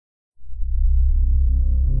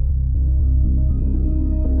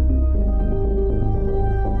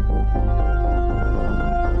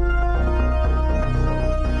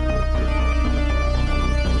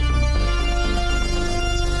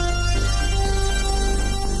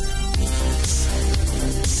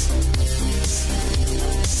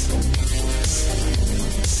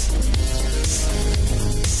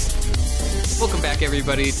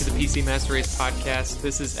everybody, to the PC Master Race podcast.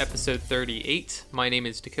 This is episode 38. My name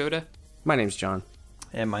is Dakota. My name's John.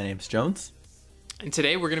 And my name's Jones. And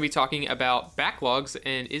today we're going to be talking about backlogs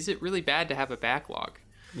and is it really bad to have a backlog?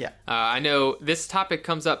 Yeah. I know this topic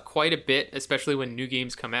comes up quite a bit, especially when new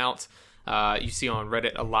games come out. You see on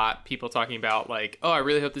Reddit a lot people talking about like, oh, I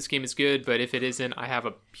really hope this game is good, but if it isn't, I have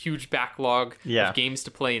a huge backlog of games to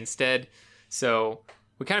play instead. So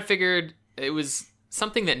we kind of figured it was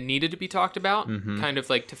something that needed to be talked about, kind of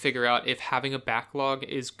like to figure out if having a backlog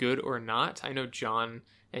is good or not. I know John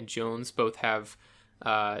and Jones both have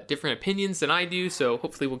different opinions than I do, so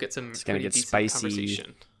hopefully we'll get some pretty decent spicy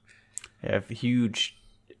conversation. I have huge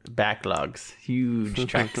backlogs, huge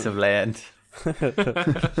tracts of land.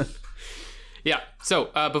 Yeah, so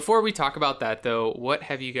before we talk about that, though, what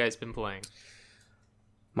have you guys been playing?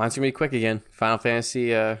 Mine's going to be quick again. Final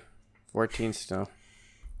Fantasy 14 still.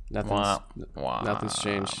 Nothing's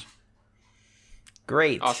changed.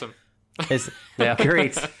 Great. Awesome.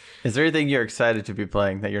 Great. Is there anything you're excited to be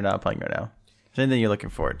playing that you're not playing right now? Is there anything you're looking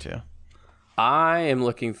forward to? I am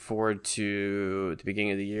looking forward to the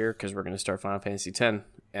beginning of the year because we're going to start Final Fantasy X,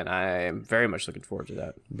 and I am very much looking forward to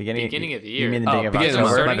that. Beginning of the year? You mean the beginning of beginning of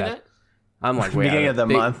October? my bad. I'm like, wait. Beginning of the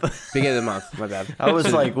month. Beginning of the month, my bad. I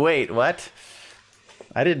was like, wait, what?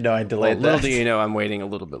 I didn't know I delayed that. Little do you know, I'm waiting a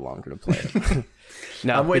little bit longer to play it.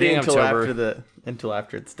 No, I'm waiting until October,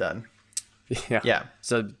 after it's done. Yeah.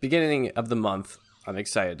 So beginning of the month, I'm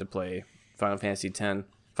excited to play Final Fantasy X.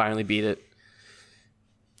 Finally beat it.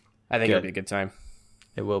 I think it'll be a good time.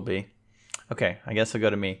 It will be. Okay, I guess it'll go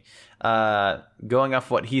to me. Going off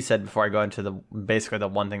what he said before I go into basically the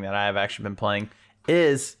one thing that I have actually been playing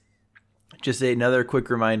is just another quick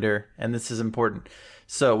reminder, and this is important.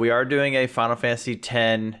 So we are doing a Final Fantasy X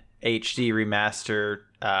HD remaster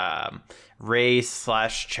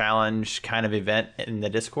race/challenge kind of event in the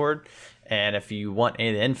Discord. And if you want any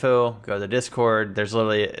of the info, go to the Discord. There's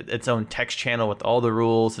literally its own text channel with all the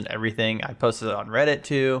rules and everything. I posted it on Reddit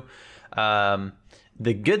too.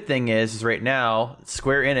 The good thing is right now,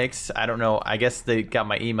 Square Enix, I don't know, I guess they got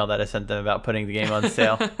my email that I sent them about putting the game on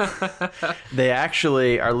sale. They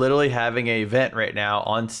actually are literally having an event right now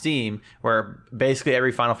on Steam where basically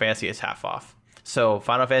every Final Fantasy is half off. So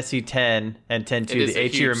Final Fantasy X and X-2, the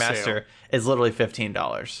HD remaster, is literally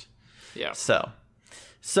 $15. Yeah.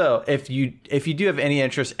 So if you do have any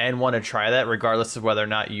interest and want to try that, regardless of whether or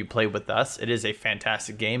not you play with us, it is a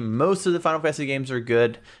fantastic game. Most of the Final Fantasy games are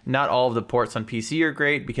good. Not all of the ports on PC are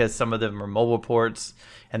great because some of them are mobile ports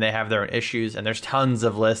and they have their own issues. And there's tons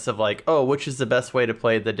of lists of like, oh, which is the best way to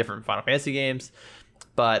play the different Final Fantasy games.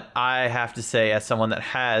 But I have to say, as someone that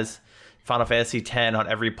has Final Fantasy X on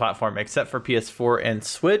every platform except for PS4 and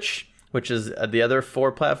Switch, which is the other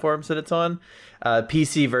 4 platforms that it's on,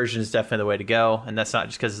 PC version is definitely the way to go, and that's not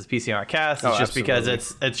just because it's PC on our cast. It's just because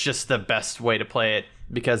it's just the best way to play it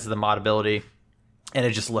because of the modability, and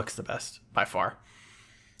it just looks the best by far.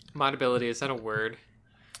 Modability, is that a word?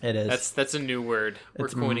 It is. That's a new word. We're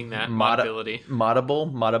coining that. Modability.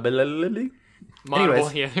 Modable,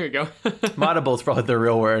 Anyways, yeah, there you go. Modable is probably the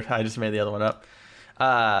real word. I just made the other one up.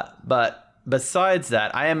 But besides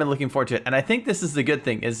that, I am looking forward to it, and I think this is the good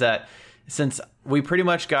thing is that since we pretty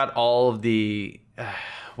much got all of the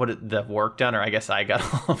work done, or I guess I got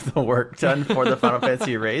all of the work done for the Final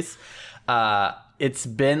Fantasy race, it's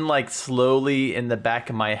been like slowly in the back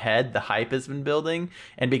of my head, the hype has been building.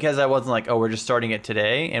 And because I wasn't like, oh, we're just starting it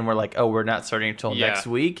today, and we're like, oh, we're not starting until next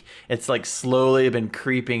week, it's like slowly been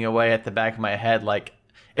creeping away at the back of my head. Like,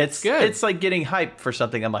 it's good. It's like getting hyped for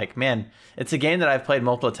something. I'm like, man, it's a game that I've played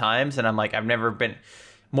multiple times, and I'm like, I've never been...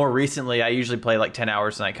 More recently, I usually play like 10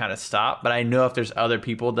 hours and I kind of stop. But I know if there's other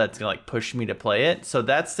people that's going to like push me to play it. So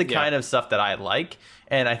that's the kind of stuff that I like.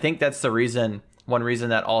 And I think that's the reason, one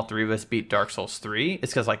reason that all three of us beat Dark Souls 3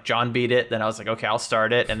 is because like John beat it. Then I was like, okay, I'll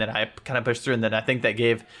start it. And then I kind of pushed through. And then I think that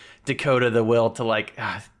gave Dakota the will to like,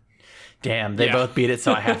 damn, they both beat it.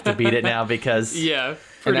 So I have to beat it now because... Yeah.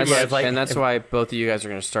 And that's why both of you guys are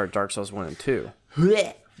going to start Dark Souls 1 and 2.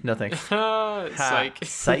 No thanks. Psych.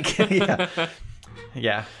 Psych. Yeah.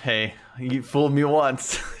 Yeah, hey, you fooled me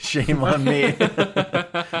once. Shame on me.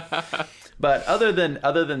 But other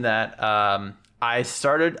than that, I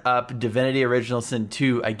started up Divinity Original Sin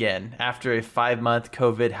 2 again after a 5-month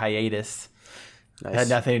COVID hiatus. Nice. It had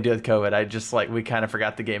nothing to do with COVID. I just we kind of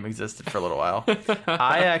forgot the game existed for a little while.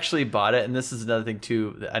 I actually bought it, and this is another thing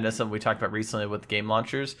too. I know something we talked about recently with game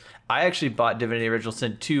launchers. I actually bought Divinity Original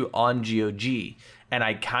Sin 2 on GOG, and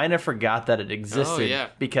I kind of forgot that it existed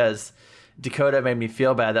because Dakota made me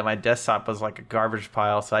feel bad that my desktop was like a garbage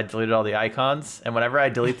pile, so I deleted all the icons. And whenever I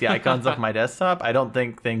delete the icons off my desktop, I don't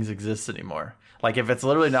think things exist anymore. Like if it's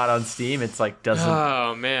literally not on Steam, it's like doesn't.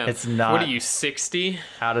 Oh man, It's not- What are you, 60?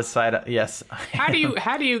 Out of sight. Yes. How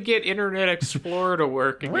do you get Internet Explorer to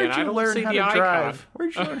work again? Where'd I you don't learn see how the to icon. drive?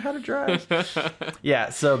 Where'd you learn how to drive? Yeah,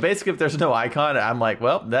 so basically if there's no icon, I'm like,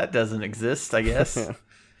 well, that doesn't exist, I guess.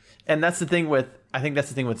 And that's the thing with, I think that's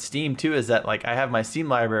the thing with Steam too, is that like I have my Steam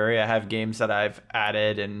library, I have games that I've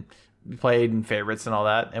added and played and favorites and all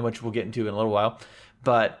that, and which we'll get into in a little while.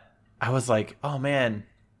 But I was like, oh man,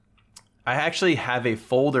 I actually have a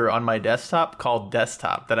folder on my desktop called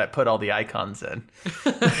Desktop that I put all the icons in.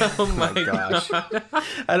 Oh my Gosh.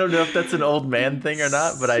 I don't know if that's an old man thing or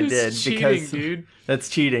not, but I did It's cheating, because dude. that's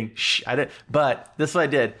cheating. Shh, I did, but this is what I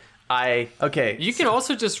did. You can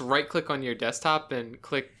also just right click on your desktop and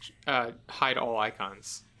click hide all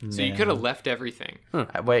icons. So you could have left everything.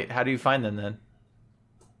 Wait, how do you find them then?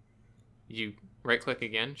 You right click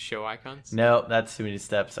again, show icons. No, that's too many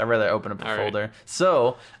steps. I'd rather open up a All right. folder.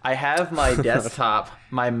 So I have my desktop.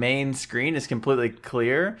 My main screen is completely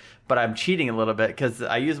clear, but I'm cheating a little bit because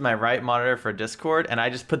I use my right monitor for Discord, and I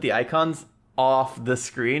just put the icons off the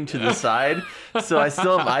screen to the side. So I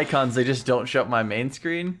still have icons. They just don't show up my main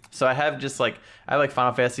screen. So I have just like, I have like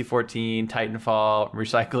Final Fantasy 14, Titanfall,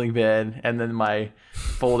 Recycling Bin, and then my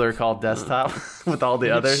folder called Desktop with all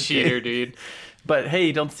the other Cheater, games. dude. But hey,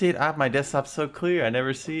 you don't see it. My desktop's so clear. I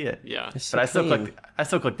never see it. Yeah. But I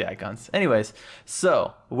still click the icons. Anyways,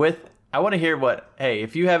 so I want to hear hey,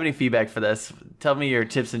 if you have any feedback for this, tell me your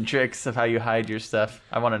tips and tricks of how you hide your stuff.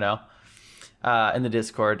 I want to know. In the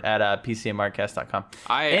Discord at pcmrcast.com.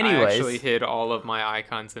 I actually hid all of my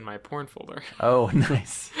icons in my porn folder. Oh,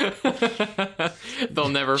 nice. They'll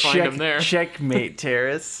never find them there. Checkmate,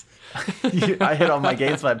 Terrace. I hid all my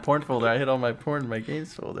games in my porn folder. I hid all my porn in my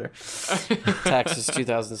games folder. Taxes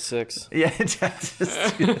 2006. Yeah, taxes.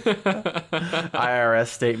 IRS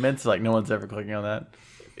statements. Like, no one's ever clicking on that.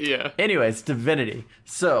 Yeah. Anyways, Divinity.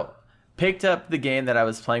 So, picked up the game that I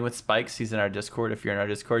was playing with Spikes. He's in our Discord. If you're in our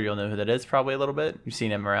Discord, you'll know who that is probably a little bit. You've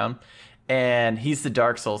seen him around. And he's the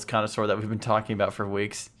Dark Souls connoisseur that we've been talking about for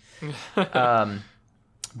weeks. But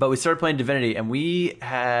we started playing Divinity, and we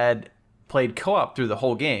had played co-op through the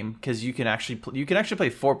whole game because you can actually play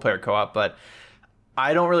 4-player co-op, but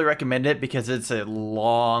I don't really recommend it because it's a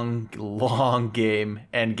long game,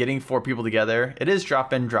 and getting 4 people together, it is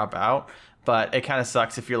drop in, drop out, but it kind of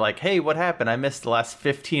sucks if you're like, hey, what happened? I missed the last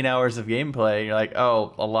 15 hours of gameplay. And you're like,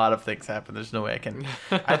 oh, a lot of things happen. There's no way I can.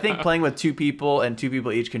 I think playing with 2 people and 2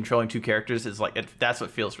 people each controlling 2 characters is like, that's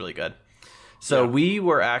what feels really good. So we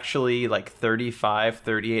were actually like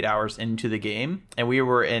 38 hours into the game, and we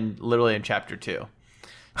were literally in chapter 2.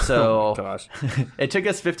 So Gosh. it took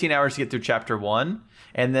us 15 hours to get through chapter 1,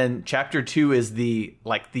 and then chapter 2 is the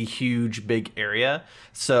huge big area.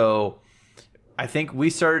 So I think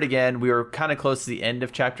we started again. We were kind of close to the end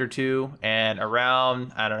of chapter 2, and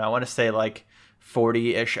around, I don't know, I want to say like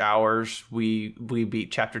 40-ish hours, we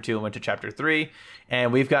beat chapter 2 and went to chapter 3,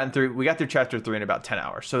 and we got through chapter 3 in about 10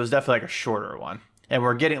 hours. So it was definitely like a shorter one. And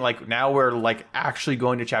we're getting now we're like actually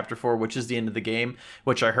going to chapter 4, which is the end of the game,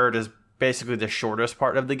 which I heard is basically the shortest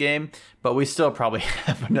part of the game, but we still probably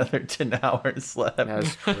have another 10 hours left.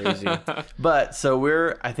 That's crazy. But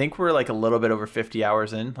so I think we're like a little bit over 50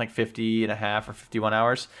 hours in, like 50 and a half or 51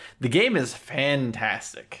 hours. The game is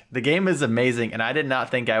fantastic. The game is amazing, and I did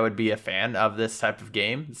not think I would be a fan of this type of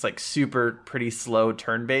game. It's like pretty slow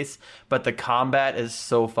turn-based, but the combat is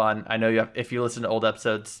so fun. I know if you listen to old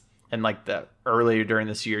episodes and like the earlier during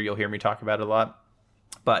this year, you'll hear me talk about it a lot.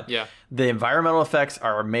 But yeah, the environmental effects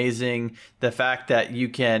are amazing. The fact that you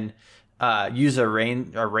can use a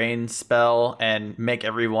rain spell and make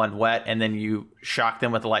everyone wet, and then you shock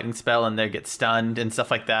them with a lightning spell and they get stunned and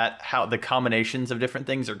stuff like that. How the combinations of different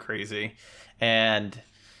things are crazy. And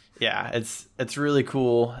yeah, it's really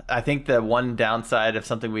cool. I think the one downside of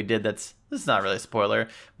something we did this is not really a spoiler,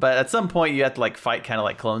 but at some point you have to like fight kind of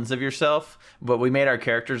like clones of yourself, but we made our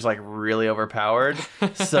characters like really overpowered.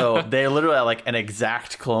 So they literally are like an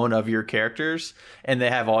exact clone of your characters, and they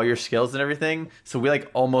have all your skills and everything. So we like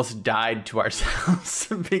almost died to ourselves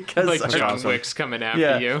because like our John Wick's coming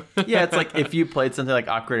after you. Yeah, it's like if you played something like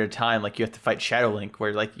Ocarina of Time, like you have to fight Shadow Link,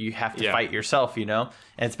 where like you have to fight yourself, you know?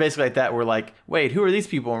 And it's basically like that. We're like, wait, who are these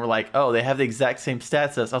people? And we're like, oh, they have the exact same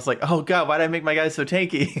stats as us. I was like, oh god, why did I make my guys so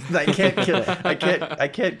tanky? I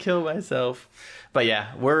can't kill myself. But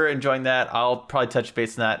yeah, we're enjoying that. I'll probably touch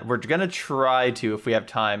base on that. We're gonna try to, if we have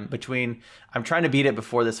time, I'm trying to beat it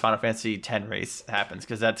before this Final Fantasy X race happens,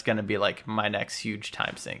 because that's gonna be like my next huge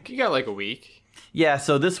time sink. You got like a week. Yeah,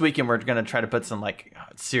 so this weekend we're gonna try to put some like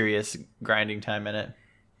serious grinding time in it.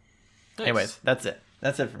 Nice. Anyways, that's it.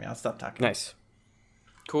 That's it for me. I'll stop talking. Nice.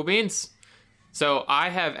 Cool beans. So I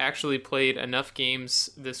have actually played enough games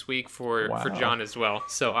this week for John as well.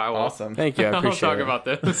 So I will. Awesome. Thank you. I I'll appreciate talk it. about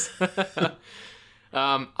those.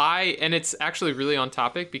 And it's actually really on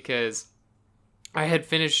topic because I had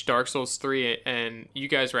finished Dark Souls 3 and you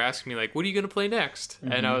guys were asking me like, what are you going to play next?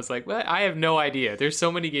 And I was like, well, I have no idea. There's so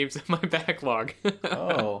many games in my backlog.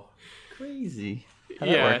 Oh, crazy. How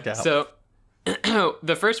that worked out. So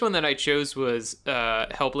the first one that I chose was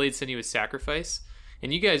Hellblade: Senua's Sacrifice.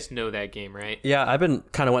 And you guys know that game, right? Yeah, I've been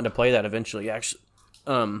kind of wanting to play that eventually. Actually,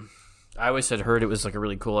 I always had heard it was like a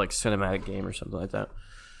really cool like cinematic game or something like that.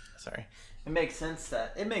 Sorry. It makes sense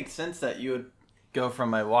that you would go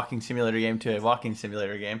from a walking simulator game to a walking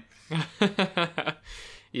simulator game.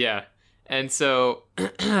 Yeah. And so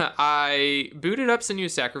I booted up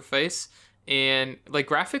Senua's Sacrifice, and like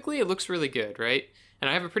graphically it looks really good, right? And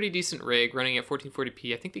I have a pretty decent rig running at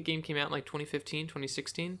 1440p. I think the game came out in like 2015,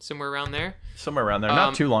 2016, somewhere around there. Somewhere around there,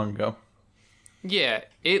 not too long ago. Yeah,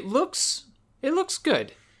 it looks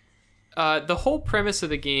good. The whole premise of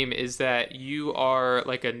the game is that you are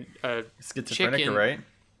like a Schizophrenic, chicken. right?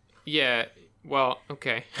 Yeah. Well,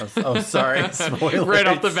 okay. Oh, sorry. Spoilers. Right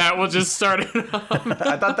off the bat, we'll just start it off.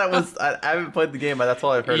 I thought that was... I haven't played the game, but that's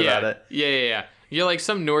all I've heard about it. Yeah. You're like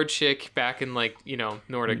some Nord chick back in like,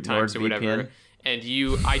 Nordic times or whatever. NordVPN. And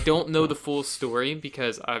I don't know the full story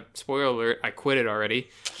because, spoiler alert, I quit it already.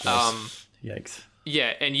 Yikes.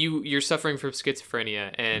 Yeah, and you're suffering from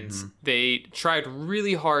schizophrenia, and they tried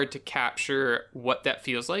really hard to capture what that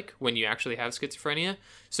feels like when you actually have schizophrenia.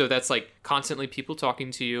 So that's like constantly people talking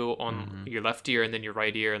to you on your left ear and then your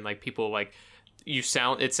right ear, and like people like it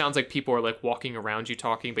sounds like people are like walking around you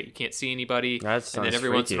talking, but you can't see anybody. That sounds and then every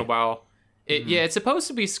once in a freaky. while, it's supposed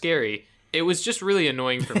to be scary. It was just really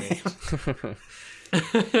annoying for me.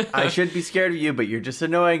 I should be scared of you, but you're just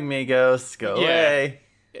annoying me, Ghost. Go away.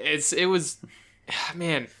 It was,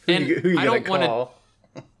 man. And Who you I gonna don't want to call?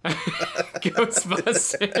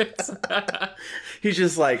 Ghostbusters. He's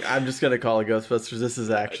just like, I'm just gonna call it Ghostbusters. This is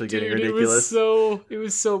actually getting Dude, ridiculous. It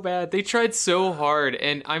was so bad. They tried so hard,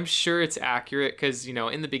 and I'm sure it's accurate because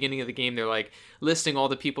in the beginning of the game they're like listing all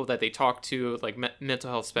the people that they talk to, like mental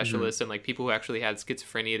health specialists and like people who actually had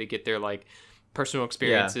schizophrenia to get their like personal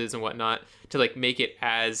experiences and whatnot to like make it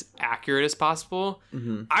as accurate as possible.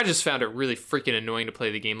 I just found it really freaking annoying to play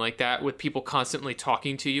the game like that with people constantly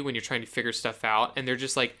talking to you when you're trying to figure stuff out, and they're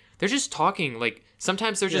just talking like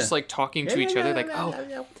sometimes they're just like talking to each other like,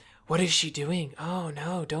 oh, what is she doing? Oh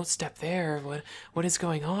no, don't step there. What is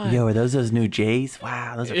going on? Yo, are those new J's?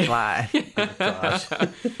 Wow, those are fly. Oh, gosh.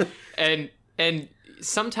 And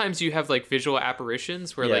sometimes you have like visual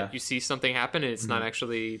apparitions where like you see something happen and it's not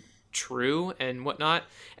actually true and whatnot,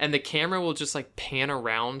 and the camera will just like pan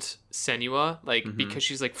around Senua like because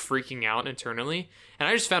she's like freaking out internally, and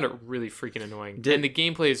I just found it really freaking annoying. And the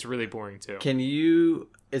gameplay is really boring too. Can you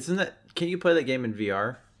play that game in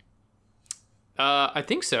VR? I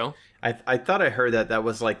think so. I thought I heard that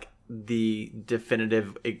was like the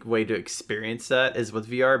definitive way to experience that is with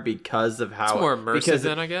VR because of how It's more immersive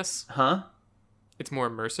then, I guess. Huh? It's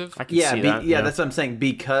more immersive. I can see that. That's what I'm saying.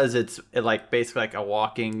 Because it's like basically like a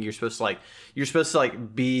walking. You're supposed to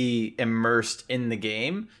like be immersed in the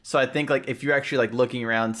game. So I think like if you're actually like looking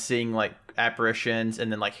around, seeing like apparitions,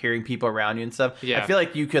 and then like hearing people around you and stuff. Yeah. I feel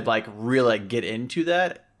like you could like really like, get into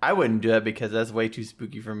that. I wouldn't do it because that's way too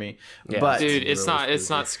spooky for me. Yeah. But Dude, it's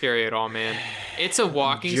not scary at all, man. It's a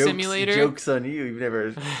walking simulator. Jokes on you. You've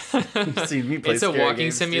never seen me play. It's a scary walking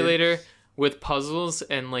games, dude. simulator with puzzles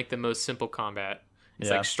and like the most simple combat. It's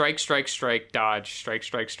like strike, strike, strike, dodge, strike,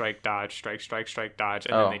 strike, strike, dodge, strike, strike, strike, dodge,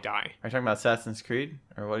 and then they die. Are you talking about Assassin's Creed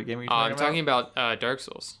or what game are you talking I'm about? talking about Dark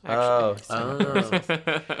Souls. Actually.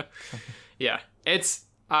 Oh, Yeah, it's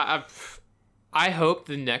I hope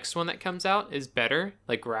the next one that comes out is better.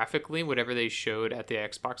 Like graphically, whatever they showed at the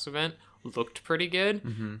Xbox event looked pretty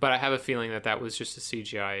good, but I have a feeling that was just a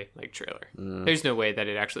CGI like trailer. There's no way that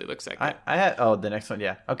it actually looks that good. I had the next one,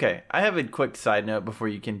 yeah. Okay, I have a quick side note before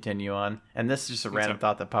you continue on, and this is just a random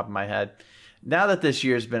thought that popped in my head. Now that this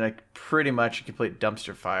year's been a pretty much a complete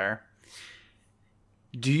dumpster fire,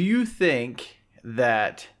 do you think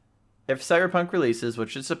that if Cyberpunk releases,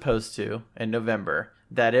 which it's supposed to in November,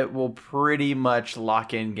 that it will pretty much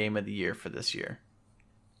lock in Game of the Year for this year?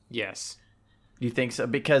 Yes. You think so?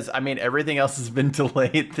 Because, I mean, everything else has been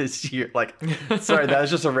delayed this year. Like, sorry, that was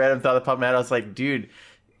just a random thought that popped in my head. I was like, dude.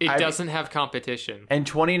 It doesn't have competition. In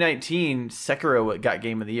 2019, Sekiro got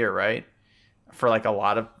Game of the Year, right? for like a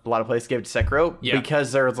lot of places gave it to Sekiro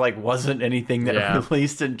because there was like wasn't anything that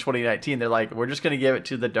released in 2019. They're like, we're just gonna give it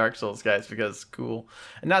to the Dark Souls guys because cool.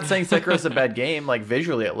 And not saying Sekiro's a bad game. Like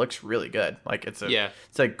visually, it looks really good. Like it's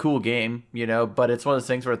a cool game, you know. But it's one of those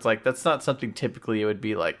things where it's like that's not something typically it would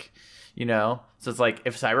be like, you know. So it's like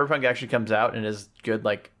if Cyberpunk actually comes out and is good,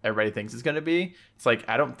 like everybody thinks it's gonna be, it's like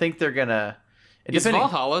I don't think they're gonna. Is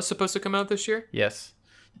Valhalla supposed to come out this year? Yes.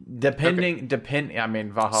 Depending. I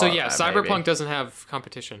mean, Valhalla. So yeah, Cyberpunk maybe. doesn't have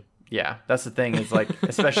competition. Yeah, that's the thing. Is like,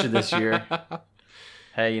 especially this year.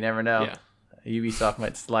 Hey, you never know. Yeah. Ubisoft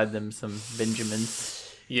might slide them some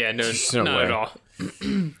Benjamins. Yeah, no not at all.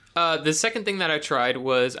 The second thing that I tried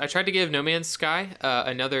to give No Man's Sky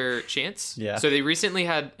another chance. Yeah. So they recently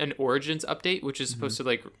had an Origins update, which is supposed to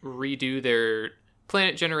like redo their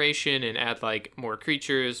planet generation and add like more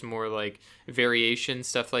creatures, more like variation,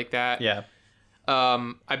 stuff like that. Yeah.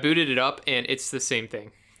 I booted it up and it's the same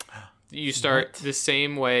thing. You start the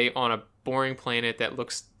same way on a boring planet that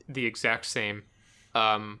looks the exact same.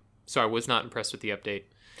 So I was not impressed with the update.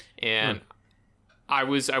 And I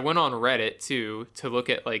went on Reddit too to look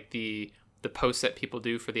at like the posts that people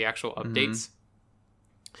do for the actual updates.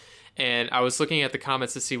 And I was looking at the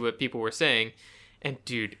comments to see what people were saying. And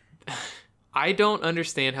dude, I don't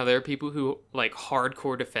understand how there are people who like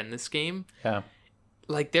hardcore defend this game. Yeah.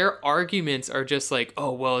 Like their arguments are just like,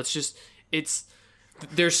 oh well,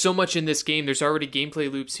 there's so much in this game. There's already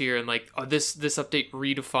gameplay loops here, and like this update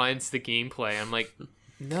redefines the gameplay. I'm like,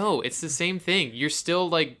 no, it's the same thing. You're still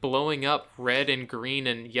like blowing up red and green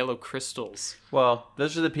and yellow crystals. Well,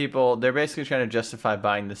 those are the people. They're basically trying to justify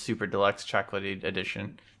buying the super deluxe chocolate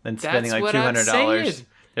edition, then spending like $200.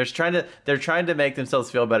 They're trying to make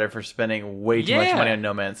themselves feel better for spending way too much money on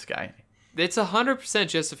No Man's Sky. It's 100%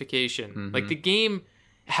 justification. Like the game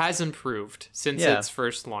has improved since its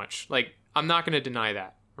first launch. Like I'm not going to deny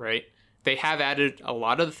that, right? They have added a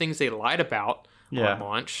lot of the things they lied about on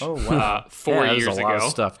launch. Oh wow, 4 years ago. A lot of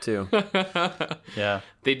stuff too. Yeah,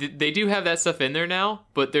 they do have that stuff in there now,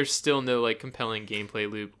 but there's still no like compelling gameplay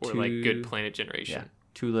loop or like good planet generation. Yeah.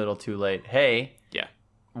 Too little, too late. Hey,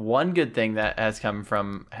 one good thing that has come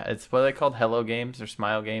from it's what are they called? Hello Games or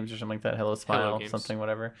Smile Games or something like that. Hello Smile, something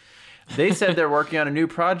whatever. They said they're working on a new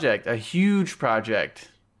project, a huge project.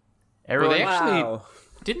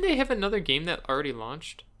 Didn't they have another game that already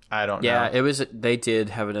launched? I don't know. Yeah, it was. They did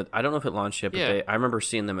have it. I don't know if it launched yet, but I remember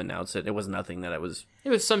seeing them announce it. It was nothing that it was. It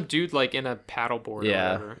was some dude like in a paddleboard or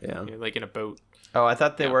whatever. Yeah, like in a boat. Oh, I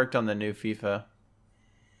thought they worked on the new FIFA.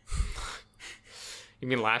 You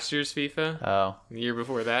mean last year's FIFA? Oh. The year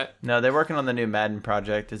before that? No, they're working on the new Madden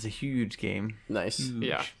project. It's a huge game. Nice. Huge.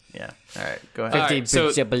 Yeah. Yeah. All right, go ahead.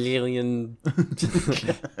 50 billion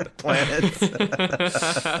planets.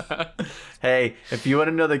 Hey, if you want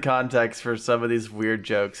to know the context for some of these weird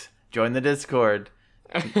jokes, join the Discord.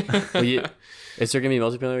 Is there going to be a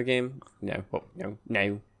multiplayer game? No. Well,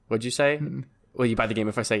 no. What'd you say? Will you buy the game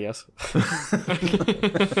if I say yes?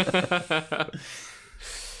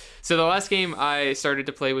 So the last game I started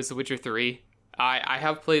to play was The Witcher 3. I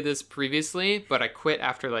have played this previously, but I quit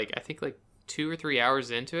after I think 2 or 3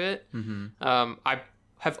 hours into it. I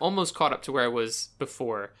have almost caught up to where I was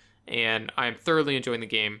before, and I'm thoroughly enjoying the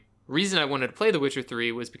game. Reason I wanted to play The Witcher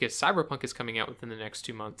 3 was because Cyberpunk is coming out within the next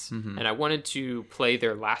 2 months, and I wanted to play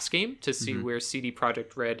their last game to see where CD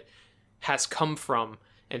Projekt Red has come from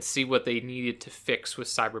and see what they needed to fix with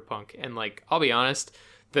Cyberpunk. And I'll be honest,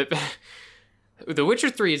 The Witcher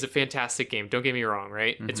 3 is a fantastic game. Don't get me wrong,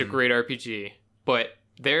 right? It's a great RPG, but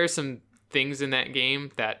there are some things in that game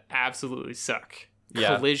that absolutely suck.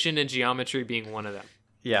 Yeah. Collision and geometry being one of them.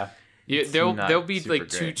 Yeah. There'll be great.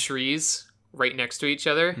 two trees right next to each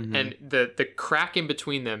other, and the crack in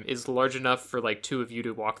between them is large enough for two of you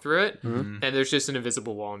to walk through it, and there's just an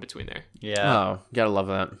invisible wall in between there. Yeah. Oh, gotta love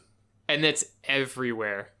that. And that's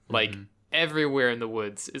everywhere. Everywhere in the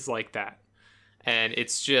woods is like that. And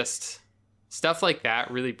it's just stuff like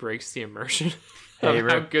that really breaks the immersion of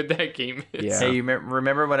how good that game is. Yeah. Hey, you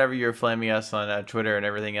remember whenever you were flaming us on Twitter and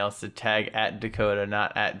everything else to tag at Dakota,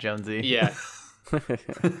 not at Jonesy? Yeah.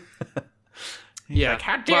 Yeah.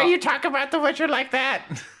 How dare you talk about The Witcher like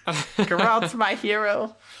that? Geralt's my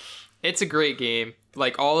hero. It's a great game.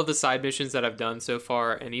 All of the side missions that I've done so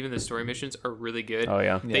far, and even the story missions, are really good. Oh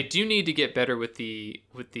yeah. They do need to get better with the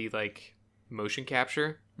motion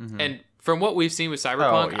capture. And from what we've seen with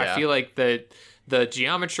Cyberpunk, I feel like the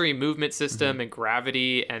geometry, movement system, and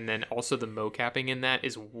gravity, and then also the mocapping in that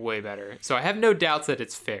is way better. So I have no doubts that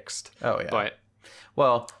it's fixed. Oh yeah. But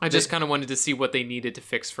Well, I just kind of wanted to see what they needed to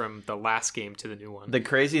fix from the last game to the new one. the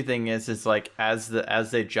crazy thing is like as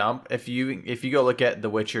they jump, if you go look at The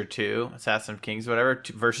Witcher 2, Assassin of Kings, whatever,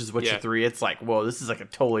 versus Witcher 3, it's like, whoa, this is like a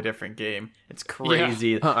totally different game. It's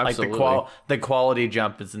crazy. Oh, like the quality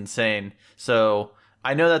jump is insane. So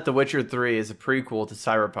I know that The Witcher 3 is a prequel to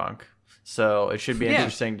Cyberpunk, so it should be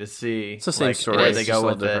interesting to see. It's the same story. Where It's they just go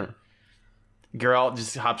a with little it. Geralt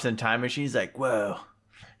just hops in a time machine. He's like, whoa.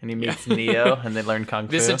 And he meets Neo, and they learn Kung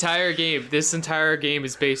Fu. This entire game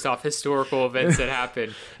is based off historical events that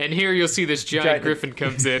happened. And here you'll see this giant griffin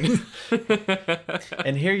comes in.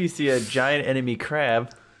 And here you see a giant enemy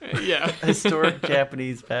crab. Yeah. Historic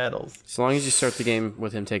Japanese battles. As long as you start the game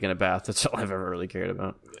with him taking a bath, that's all I've ever really cared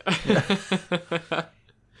about. So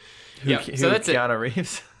that's Keanu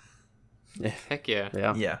Reeves. Heck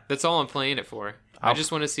yeah. Yeah. That's all I'm playing it for. I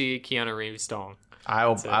just want to see Keanu Reeves' dong.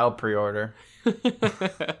 I'll pre-order.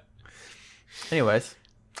 Anyways,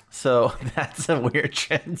 so that's a weird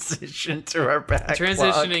transition to our backlog.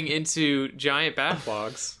 Transitioning into giant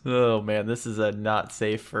backlogs. Oh man, this is a not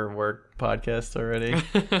safe for work podcast already.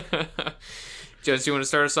 Jones, do you want to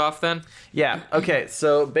start us off then? Yeah. Okay.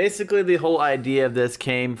 So basically, the whole idea of this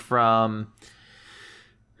came from.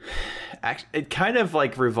 It kind of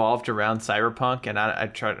like revolved around Cyberpunk, and I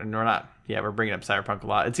tried. And we're not. Yeah, we're bringing up Cyberpunk a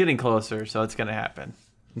lot. It's getting closer, so it's going to happen.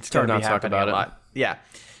 It's going to be happening a lot. Yeah.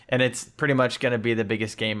 And it's pretty much going to be the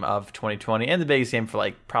biggest game of 2020 and the biggest game for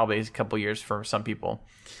like probably a couple years for some people.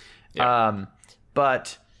 Yeah.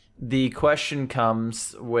 But the question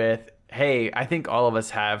comes with, hey, I think all of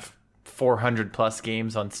us have 400 plus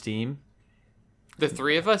games on Steam. The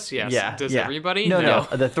three of us? Yes. Yeah. Does everybody? No.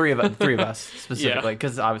 The three of us specifically,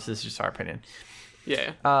 because obviously it's just our opinion.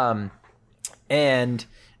 Yeah. And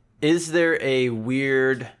is there a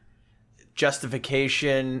weird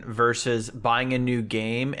justification versus buying a new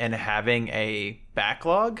game and having a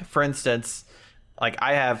backlog? For instance, like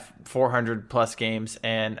I have 400 plus games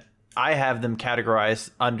and I have them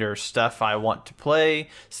categorized under stuff I want to play,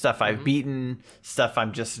 stuff I've beaten, stuff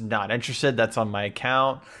I'm just not interested, that's on my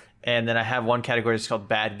account. And then I have one category that's called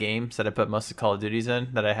bad games that I put most of Call of Duties in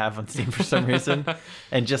that I have on Steam for some reason.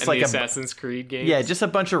 And just like the Assassin's Creed games. Yeah, just a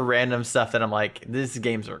bunch of random stuff that I'm like, these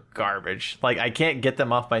games are garbage. Like I can't get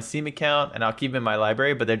them off my Steam account and I'll keep them in my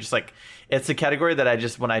library, but they're just like, it's a category that I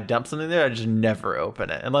just, when I dump something there, I just never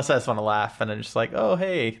open it. Unless I just want to laugh and I'm just like, oh,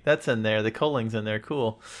 hey, that's in there. The culling's in there.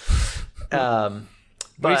 Cool.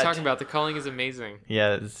 What are you talking about? The culling is amazing.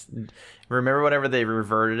 Yeah. Remember whenever they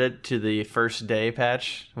reverted it to the first day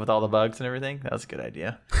patch with all the bugs and everything? That was a good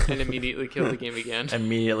idea. And immediately killed the game again.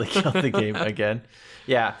 Immediately killed the game again.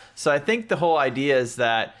 Yeah. So I think the whole idea is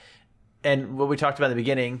that, and what we talked about in the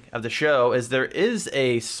beginning of the show, is there is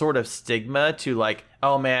a sort of stigma to like,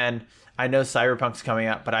 oh man, I know Cyberpunk's coming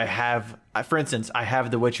out, but I have, for instance, I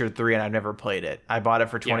have The Witcher 3 and I've never played it. I bought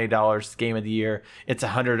it for $20, game of the year. It's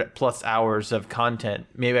 100 plus hours of content.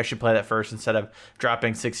 Maybe I should play that first instead of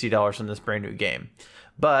dropping $60 on this brand new game.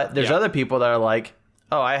 But there's other people that are like,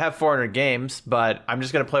 oh, I have 400 games, but I'm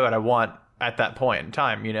just going to play what I want at that point in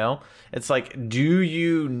time, you know? It's like, do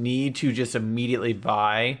you need to just immediately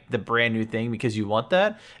buy the brand new thing because you want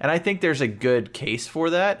that? And I think there's a good case for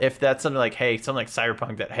that. If that's something like, hey, something like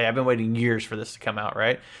Cyberpunk that, hey, I've been waiting years for this to come out,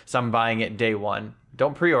 right? So I'm buying it day one.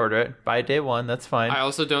 Don't pre-order it. Buy it day one. That's fine. I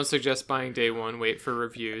also don't suggest buying day one. Wait for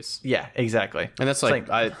reviews. Yeah, exactly. And that's like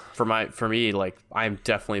for me, like I'm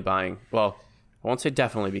definitely buying. Well, I won't say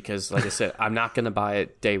definitely because, like I said, I'm not going to buy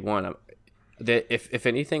it day one. If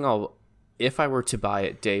anything, if I were to buy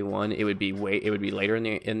it day one, it would be later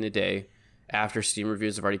in the day, after Steam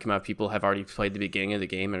reviews have already come out. People have already played the beginning of the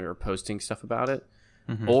game and are posting stuff about it.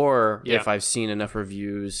 Mm-hmm. Or if I've seen enough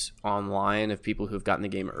reviews online of people who've gotten the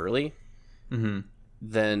game early,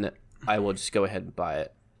 then I will just go ahead and buy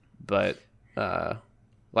it. But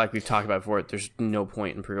like we've talked about before, there's no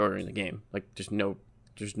point in pre-ordering the game. Like there's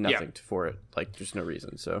nothing for it. Like there's no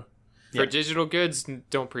reason. So for digital goods,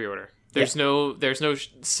 don't pre-order. There's no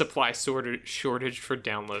supply shortage for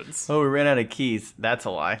downloads. Oh, we ran out of keys. That's a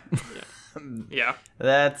lie. Yeah.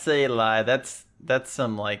 That's a lie. That's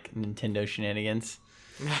some like Nintendo shenanigans.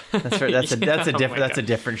 That's right. That's a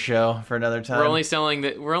different show for another time. We're only selling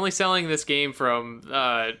this game from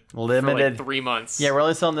limited for like 3 months. Yeah, we're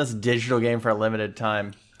only selling this digital game for a limited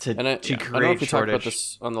time to create shortage. I don't know if we talked about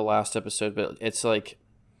this on the last episode, but it's like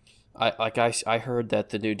I heard that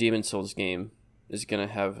the new Demon's Souls game is going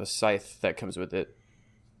to have a scythe that comes with it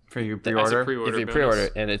for your pre-order. If you pre-order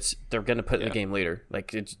it, and they're going to put it in the game later.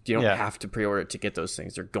 Like you don't have to pre-order it to get those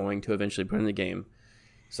things. They're going to eventually put it in the game.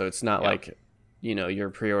 So it's not like, your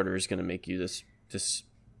pre-order is going to make you this, it's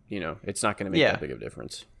not going to make that big of a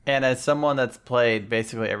difference. And as someone that's played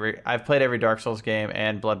basically I've played every Dark Souls game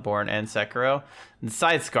and Bloodborne and Sekiro. The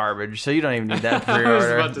site's garbage, so you don't even need that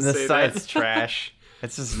pre-order. about to The say site's trash.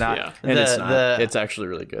 It's just not. Yeah. And it's not. It's actually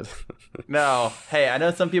really good. No, hey, I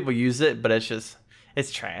know some people use it, but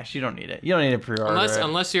it's trash. You don't need it. You don't need a pre-order.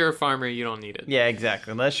 Unless you're a farmer, you don't need it. Yeah,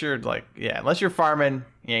 exactly. Unless you're farming,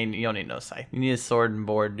 you don't need no site. You need a sword and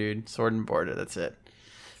board, dude. Sword and board. That's it.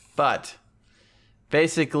 But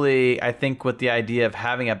basically, I think with the idea of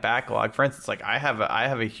having a backlog, for instance, like I have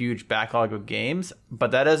a huge backlog of games,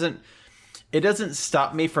 but it doesn't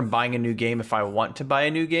stop me from buying a new game if I want to buy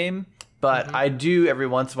a new game. But I do every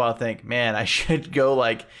once in a while think, man, I should go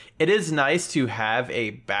like, it is nice to have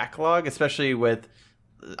a backlog, especially with,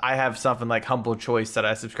 I have something like Humble Choice that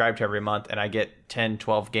I subscribe to every month and I get 10,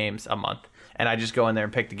 12 games a month. And I just go in there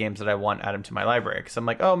and pick the games that I want, add them to my library. Because I'm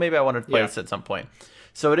like, oh, maybe I want to play this at some point.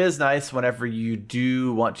 So it is nice whenever you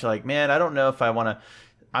do want to like, man, I don't know if I want to,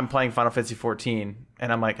 I'm playing Final Fantasy 14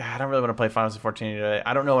 and I'm like, I don't really want to play Final Fantasy 14 today.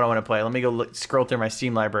 I don't know what I want to play. Let me go scroll through my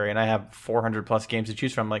Steam library and I have 400 plus games to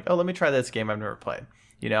choose from. I'm like, oh, let me try this game I've never played.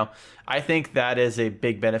 You know, I think that is a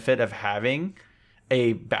big benefit of having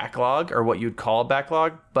a backlog, or what you'd call a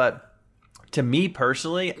backlog. But to me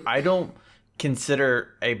personally, I don't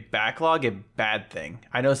consider a backlog a bad thing.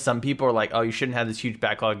 I know some people are like, oh, you shouldn't have this huge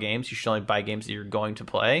backlog of games. You should only buy games that you're going to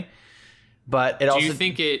play. But Do you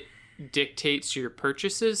think it dictates your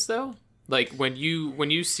purchases though? Like when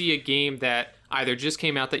you see a game that either just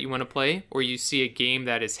came out that you want to play, or you see a game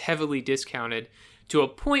that is heavily discounted to a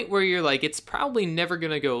point where you're like, it's probably never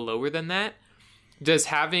going to go lower than that. Does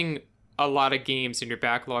having a lot of games in your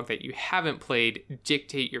backlog that you haven't played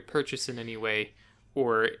dictate your purchase in any way?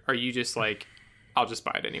 Or are you just like, I'll just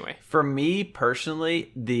buy it anyway? For me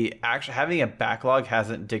personally, having a backlog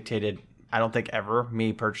hasn't dictated, I don't think, ever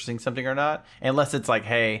me purchasing something or not. Unless it's like,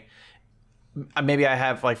 hey, maybe I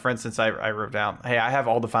have, like, for instance, I wrote down, hey, I have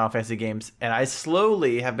all the Final Fantasy games, and I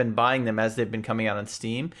slowly have been buying them as they've been coming out on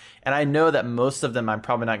Steam. And I know that most of them I'm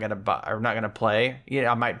probably not going to buy or not going to play. You know,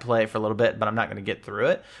 I might play it for a little bit, but I'm not going to get through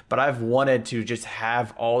it. But I've wanted to just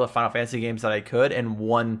have all the Final Fantasy games that I could in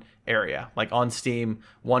one area, like on Steam,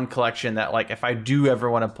 one collection that, like, if I do ever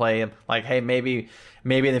want to play them, like, hey, maybe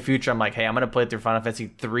in the future I'm like, hey, I'm going to play through Final Fantasy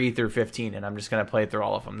 3 through 15 and I'm just going to play through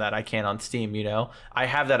all of them that I can on Steam, you know? I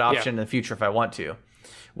have that option in the future if I want to.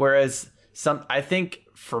 Whereas I think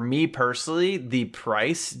for me personally, the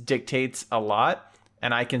price dictates a lot.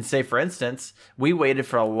 And I can say, for instance, we waited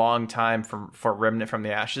for a long time for Remnant from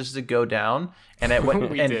the Ashes to go down, and it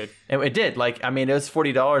went. It did. Like, I mean, it was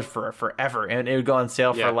 $40 for forever, and it would go on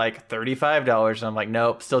sale for like $35. And I'm like,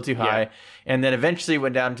 nope, still too high. And then eventually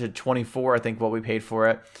went down to $24, I think, what we paid for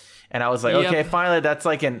it. And I was like, okay, finally, that's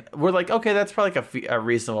like we're like, okay, that's probably like a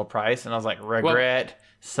reasonable price. And I was like, regret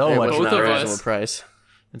so much. Both of us. Price.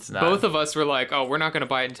 It's not. Both of us were like, "Oh, we're not going to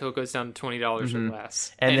buy it until it goes down to $20 or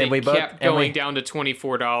less." And then we it both kept going down to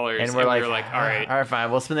 $24, and we were like, "All right, fine,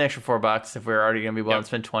 we'll spend the extra $4 if we're already going to be willing to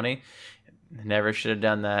spend $20." Never should have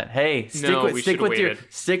done that. Hey,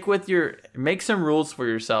 stick with your make some rules for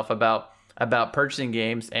yourself about purchasing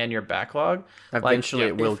games and your backlog. Eventually,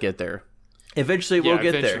 it will get there. Eventually, we'll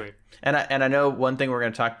get there. And I know one thing we're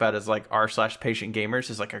going to talk about is like r/patient gamers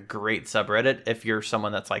is like a great subreddit if you're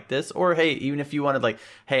someone that's like this. Or hey, even if you wanted like,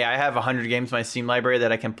 hey, I have 100 games in my Steam library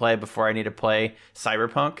that I can play before I need to play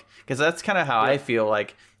Cyberpunk. Because that's kind of how I feel.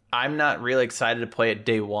 Like, I'm not really excited to play it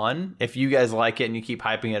day one. If you guys like it and you keep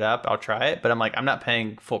hyping it up, I'll try it. But I'm like, I'm not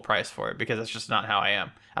paying full price for it because that's just not how I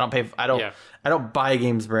am. I don't buy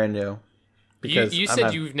games brand new. You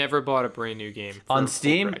said you've never bought a brand new game on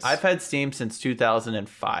Steam. I've had Steam since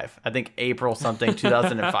 2005. I think April something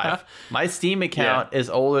 2005. My Steam account is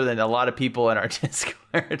older than a lot of people in our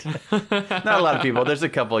Discord. Not a lot of people. There's a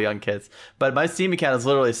couple of young kids, but my Steam account is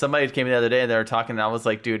literally. Somebody came in the other day and they were talking, and I was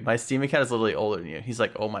like, "Dude, my Steam account is literally older than you." He's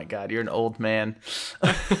like, "Oh my god, you're an old man."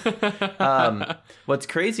 What's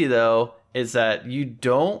crazy though is that you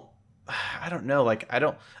don't. I don't know. Like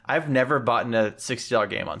I've never bought a $60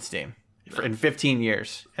 game on Steam in 15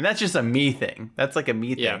 years. And that's just a me thing. That's like a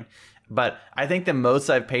me thing. But I think the most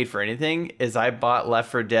I've paid for anything is I bought Left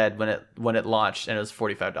 4 Dead when it launched and it was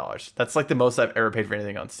 $45. That's like the most I've ever paid for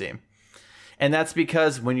anything on Steam. And that's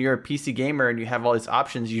because when you're a PC gamer and you have all these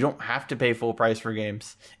options, you don't have to pay full price for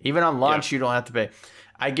games. Even on launch, you don't have to pay.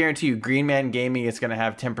 I guarantee you, Green Man Gaming is going to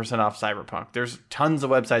have 10% off Cyberpunk. There's tons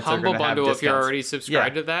of websites that are Humble going to have Bundle, discounts. if you're already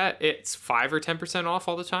subscribed Yeah. to that, it's 5 or 10% off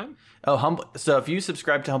all the time. Oh, Humble. So if you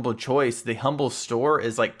subscribe to Humble Choice, the Humble store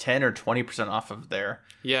is like 10 or 20% off of there.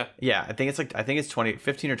 Yeah. Yeah, I think it's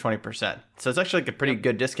 15 or 20%. So it's actually like a pretty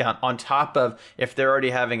good discount on top of, if they're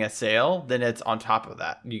already having a sale, then it's on top of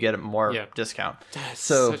that. You get a more discount. That's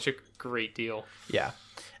So such a great deal. yeah.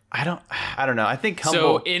 I don't know. I think So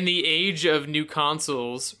Humble in the age of new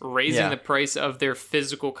consoles, raising the price of their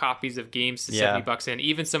physical copies of games to $70 and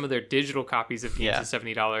even some of their digital copies of games to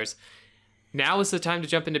 $70, now is the time to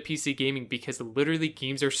jump into PC gaming because literally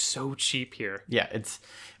games are so cheap here. Yeah, it's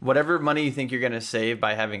whatever money you think you're going to save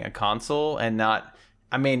by having a console and not.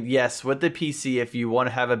 I mean, yes, with the PC, if you want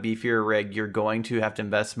to have a beefier rig, you're going to have to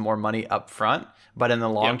invest more money up front. But in the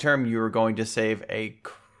long term, you are going to save a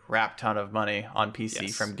crap ton of money on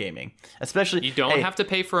PC from gaming. Especially, you don't have to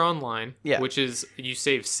pay for online, Yeah. which is you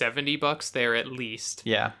save $70 there at least.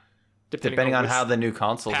 Yeah, depending on which how the new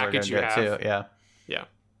consoles are going to package do you it have. too. Yeah. Yeah.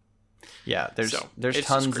 Yeah, there's So, there's it's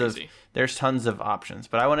just tons crazy. of options,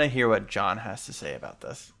 but I want to hear what John has to say about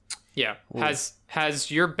this. Yeah.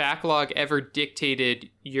 Has your backlog ever dictated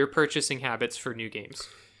your purchasing habits for new games?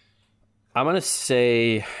 I'm gonna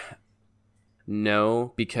say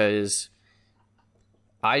no, because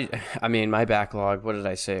I mean, my backlog, what did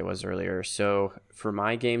I say it was earlier? So for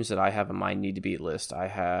my games that I have on my need to beat list, I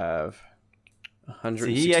have 100.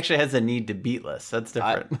 See, he actually has a need to beat list. That's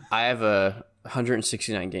different. I have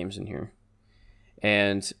 169 games in here,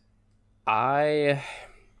 and I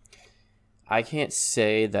can't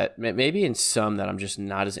say that. Maybe in some that I'm just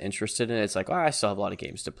not as interested in. It's like, oh, I still have a lot of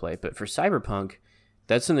games to play, but for Cyberpunk,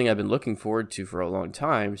 that's something I've been looking forward to for a long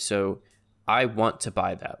time. So I want to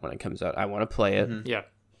buy that when it comes out. I want to play it. Yeah.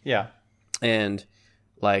 Yeah. And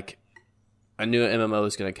like a new MMO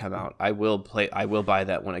is going to come out. I will buy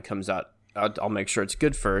that when it comes out. I'll make sure it's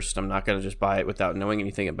good first. I'm not going to just buy it without knowing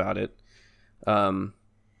anything about it.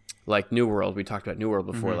 Like New World, we talked about New World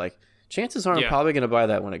before. Like chances are I'm probably going to buy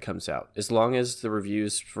that when it comes out, as long as the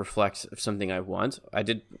reviews reflect something I want. I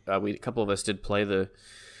did. A couple of us did play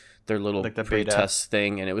their little Like the pre-test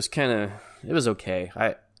thing, and it was okay.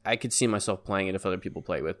 I could see myself playing it if other people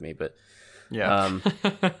play with me, but Yeah.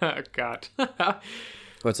 God.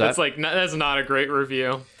 what's that? That's like that's not a great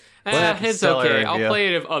review. It's Stellar okay. review. I'll play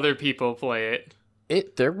it if other people play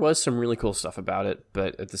it. There was some really cool stuff about it,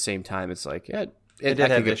 but at the same time, it's like it did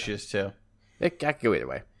have issues too. I could go either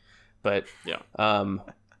way, but Yeah.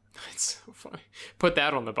 It's so funny. Put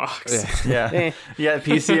that on the box. Yeah. Yeah,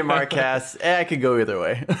 PC and Marcast. I could go either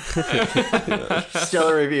way.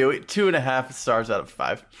 Stellar review. 2.5 stars out of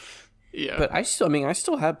 5. Yeah. But I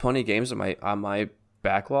still have plenty of games on my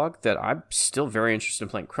backlog that I'm still very interested in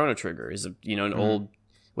playing. Chrono Trigger is an old,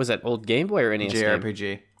 was that old Game Boy or NES game?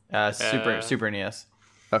 JRPG. Super NES.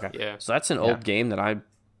 Okay. Yeah. So that's an old game that I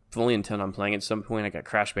fully intend on playing at some point. I got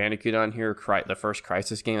Crash Bandicoot on here. The first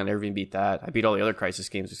Crysis game, I never even beat that. I beat all the other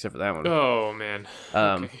Crysis games except for that one. Oh man.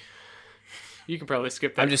 Okay. You can probably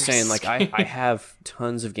skip that. I'm just saying, like, I have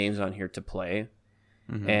tons of games on here to play,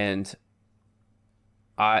 and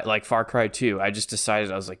I like Far Cry 2. I just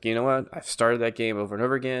decided, I was like, you know what? I've started that game over and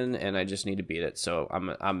over again, and I just need to beat it. So I'm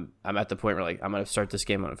at the point where, like, I'm gonna start this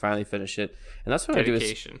game, I'm gonna finally finish it, and that's what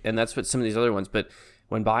Dedication. I do. And that's what some of these other ones. But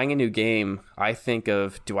when buying a new game, I think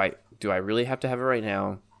of, do I really have to have it right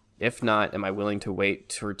now? If not, am I willing to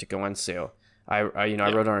wait for it to go on sale? I wrote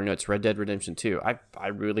on our notes, Red Dead Redemption 2. I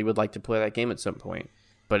really would like to play that game at some point,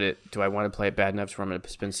 but do I want to play it bad enough to where I'm going to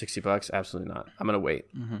spend $60? Absolutely not. I'm going to wait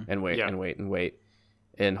and wait and wait and wait,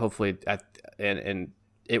 and hopefully and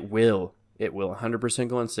it will 100%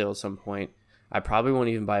 go on sale at some point. I probably won't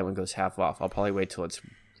even buy it when it goes half off. I'll probably wait till it's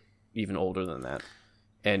even older than that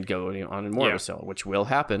and go on more of a sale, which will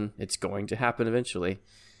happen. It's going to happen eventually,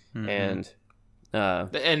 and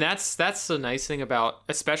that's the nice thing about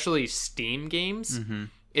especially Steam games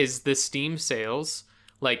is the Steam sales.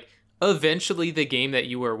 Like eventually the game that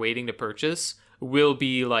you are waiting to purchase will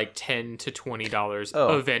be like $10 to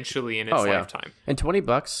 $20 eventually in its lifetime. And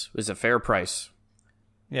 $20 is a fair price.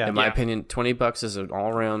 Yeah. In my opinion, $20 is an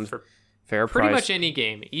all-around fair price. Pretty much any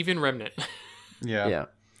game, even Remnant. Yeah.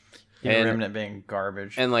 And Remnant being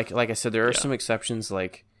garbage. And like I said, there are some exceptions.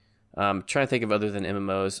 Like trying to think of other than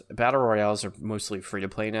MMOs. Battle royales are mostly free to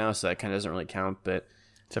play now, so that kind of doesn't really count. But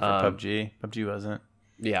except for PUBG. PUBG wasn't.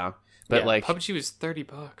 Yeah. But like PUBG was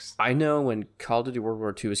 $30. I know when Call of Duty World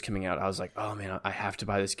War II was coming out, I was like, oh man, I have to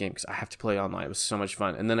buy this game because I have to play online. It was so much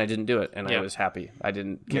fun. And then I didn't do it, and I was happy. I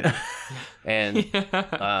didn't get it.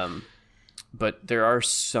 And but there are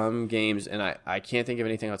some games, and I can't think of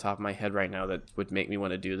anything on top of my head right now that would make me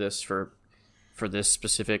want to do this for for this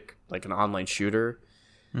specific like an online shooter.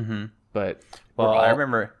 Mm-hmm. But well, I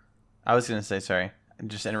remember. I was gonna say sorry.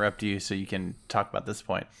 Just interrupt you so you can talk about this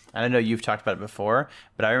point. And I know you've talked about it before,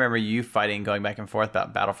 but I remember you fighting going back and forth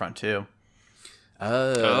about Battlefront 2.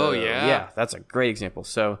 Oh yeah, yeah, that's a great example.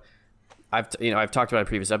 So I've talked about it in a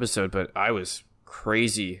previous episode, but I was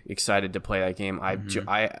crazy excited to play that game. I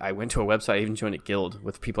went to a website, I even joined a guild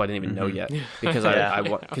with people I didn't even know yet because I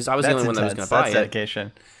was the only one that was going to buy it.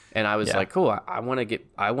 Dedication. And I was like, cool, I want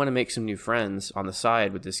to make some new friends on the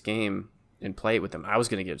side with this game and play it with them. I was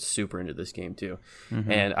going to get super into this game too.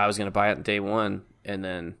 And I was going to buy it on day one, and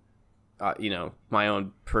then my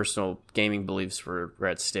own personal gaming beliefs were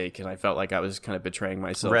at stake, and I felt like I was kind of betraying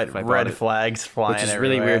myself. Red flags flying, which is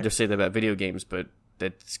everywhere. really weird to say that about video games, but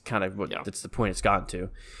that's kind of that's the point it's gotten to.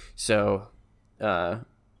 So, that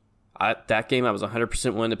game I was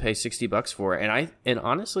 100% willing to pay $60 for, and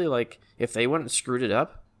honestly, like if they wouldn't screwed it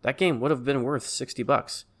up, that game would have been worth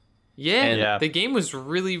 $60. Yeah, the game was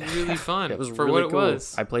really, really fun. It was for really what cool. it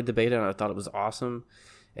was. I played the beta and I thought it was awesome,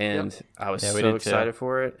 and I was so excited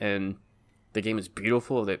for it. And the game is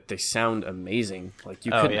beautiful. They sound amazing. Like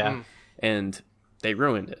you couldn't, and they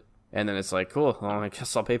ruined it. And then it's like, cool. Well, I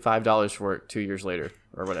guess I'll pay $5 for it 2 years later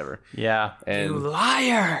or whatever. Yeah, and, you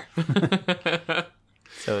liar.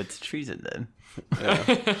 So it's treason then.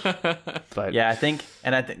 But I think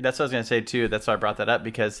that's what I was gonna say too. That's why I brought that up,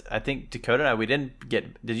 because I think Dakota and I,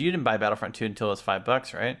 you didn't buy Battlefront 2 until it was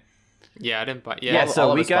 $5, right? Yeah, I didn't buy.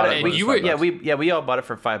 So we got it. And we all bought it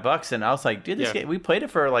for $5, and I was like, dude, this game, we played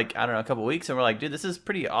it for like I don't know a couple weeks, and we're like, dude, this is a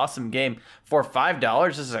pretty awesome game for $5.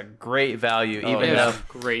 This is a great value, even though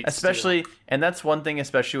great, especially, and that's one thing,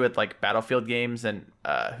 especially with like Battlefield games, and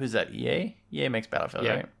who's that? EA. EA makes Battlefield,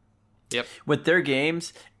 right? Yep. With their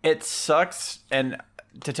games, it sucks, and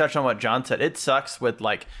to touch on what John said, it sucks with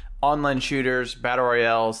like online shooters, battle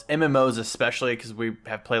royales, MMOs especially, because we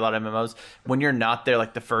have played a lot of MMOs, when you're not there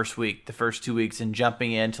like the first week, the first 2 weeks, and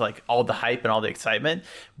jumping into like all the hype and all the excitement.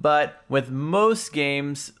 But with most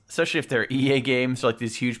games, especially if they're EA games or like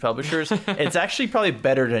these huge publishers, it's actually probably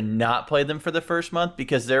better to not play them for the first month,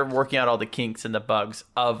 because they're working out all the kinks and the bugs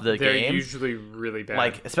of the game. They're usually really bad.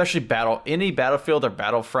 Like especially any Battlefield or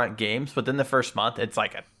Battlefront games, within the first month, it's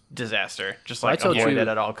like a disaster. Just like avoid it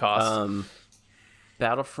at all costs.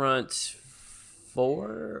 Battlefront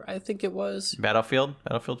 4, I think it was. Battlefield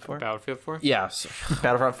 4? Battlefield 4? Yeah.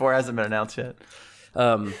 Battlefront 4 hasn't been announced yet.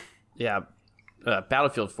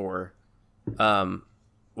 Battlefield 4.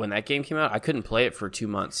 When that game came out, I couldn't play it for 2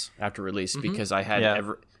 months after release because I had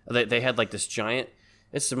they had like this giant.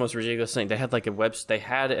 It's the most ridiculous thing. They had like they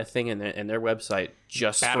had a thing in their website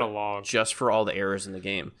just for all the errors in the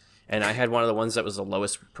game. And I had one of the ones that was the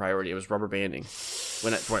lowest priority. It was rubber banding.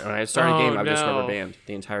 When I started a game, I was just rubber band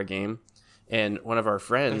the entire game. And one of our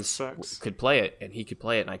friends could play it, and he could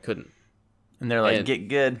play it, and I couldn't. And they're like, "Get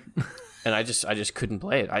good." And I just couldn't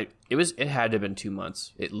play it. It had to have been 2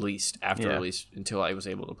 months at least after release until I was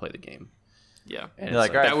able to play the game. Yeah, and you're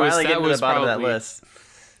like, all right, finally getting to the bottom of that list.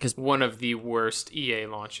 Because one of the worst EA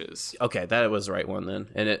launches. Okay, that was the right one then,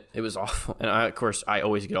 and it was awful. And of course, I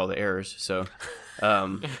always get all the errors. So,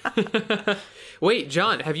 wait,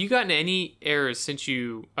 John, have you gotten any errors since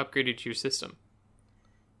you upgraded to your system?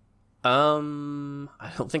 I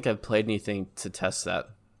don't think I've played anything to test that.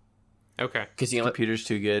 Okay, because the computer's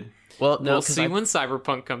too good. Well, no, we'll see when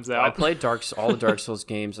Cyberpunk comes out. I played all the Dark Souls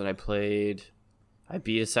games, and I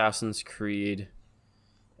beat Assassin's Creed.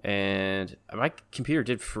 And my computer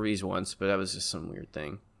did freeze once, but that was just some weird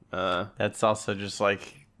thing. That's also just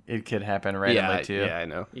like it could happen randomly too. Yeah, I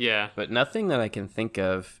know. Yeah, but nothing that I can think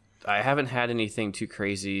of. I haven't had anything too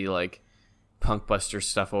crazy. Like Punkbuster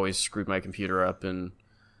stuff always screwed my computer up, and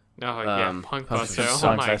Punkbuster.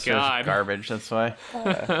 Oh my god, garbage. That's why.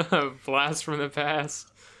 Blast from the past.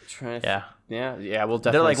 Yeah, we'll definitely.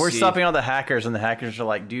 They're like, we're stopping all the hackers, and the hackers are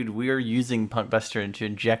like, dude, we are using Punkbuster to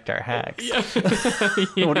inject our hacks. Yeah.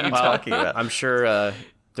 What are you talking about? I'm sure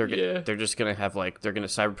they're just gonna have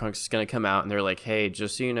Cyberpunk's gonna come out, and they're like, hey,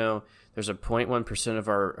 just so you know, there's a 0.1% of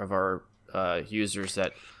our users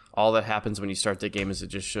that all that happens when you start the game is it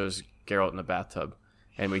just shows Geralt in the bathtub,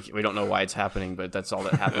 and we don't know why it's happening, but that's all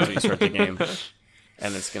that happens when you start the game.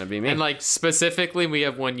 And it's going to be me. And specifically, we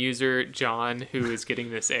have one user, John, who is getting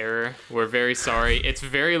this error. We're very sorry. It's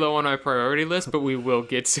very low on our priority list, but we will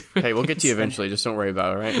get to it. Hey, we'll get to you eventually. Just don't worry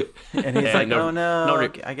about it, all right? And he's like, oh no.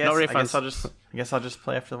 I guess I'll just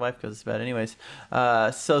play after the wife goes to bed anyways. So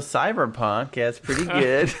Cyberpunk, it's pretty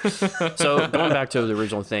good. So going back to the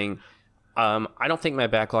original thing, I don't think my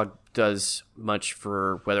backlog does much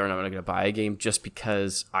for whether or not I'm going to buy a game, just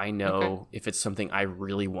because I know if it's something I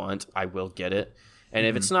really want, I will get it. And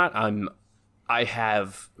if it's not, I'm I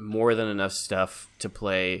have more than enough stuff to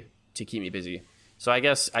play to keep me busy. So I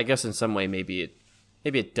guess in some way maybe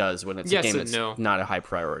it does when it's Yes a game and that's no. not a high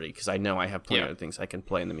priority, because I know I have plenty of things I can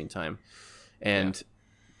play in the meantime, and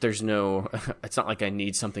there's no. It's not like I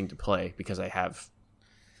need something to play because I have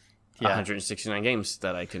 169 games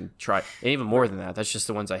that I can try, and even more than that. That's just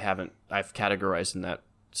the ones I've categorized in that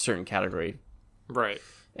certain category, Right.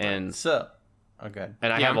 and So, okay.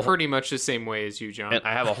 and I Yeah, have I'm pretty much the same way as you, John. and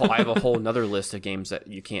I have a whole another list of games that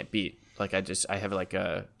you can't beat. Like I have like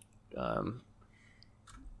a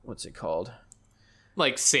what's it called?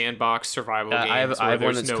 Like sandbox survival games. I have where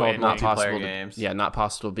one there's that's no called ending. Not Possible. games. Not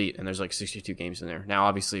Possible to Beat, and there's like 62 games in there. Now,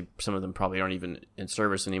 obviously, some of them probably aren't even in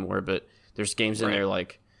service anymore, but there's games in there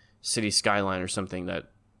like City Skyline or something that,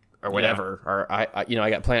 or whatever. Or I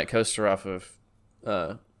got Planet Coaster off of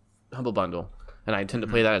Humble Bundle, and I intend to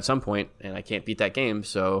play that at some point, and I can't beat that game,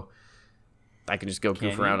 so I can just go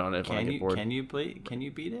goof around on it when I get bored. Can you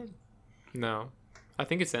beat it? No, I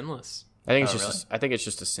think it's endless. I think it's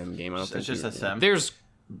just a sim game. I don't think It's just a sim.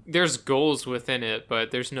 There's goals within it,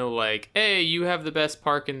 but there's no like, hey, you have the best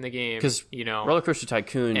park in the game. Because you Roller Coaster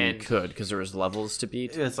Tycoon and- could, because there was levels to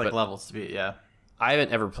beat. It's like but levels to beat. Yeah, I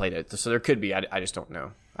haven't ever played it, so there could be. I just don't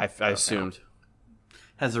know. I assumed.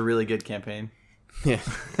 has a really good campaign. Yeah.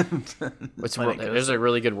 Planet There's a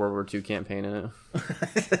really good World War II campaign in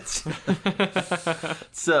it.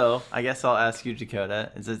 So I guess I'll ask you,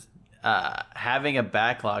 Dakota. Is it having a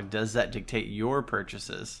backlog? Does that dictate your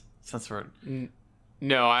purchases? Since we're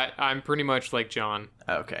No, I'm pretty much like John.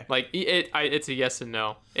 okay. Like it's a yes and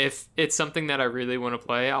no. If it's something that I really want to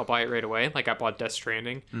play, I'll buy it right away. Like I bought Death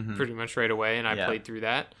Stranding pretty much right away, and I played through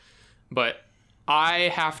that. But I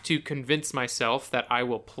have to convince myself that I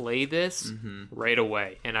will play this right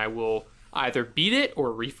away, and I will either beat it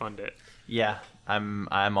or refund it. Yeah, I'm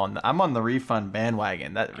on the refund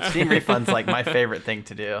bandwagon. That Steam refund's like my favorite thing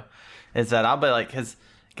to do. Is that I'll be like,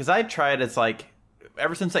 because I tried. It's like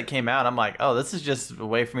ever since that came out, I'm like, oh, this is just a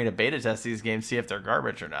way for me to beta test these games, see if they're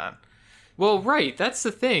garbage or not. Well, right, that's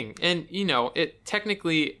the thing. And, it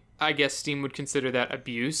technically, I guess Steam would consider that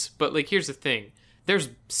abuse, but, like, here's the thing. There's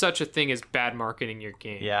such a thing as bad marketing your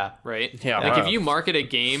game. Yeah. Right? Yeah, Like, wow. if you market a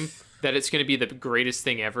game that it's going to be the greatest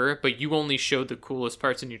thing ever, but you only showed the coolest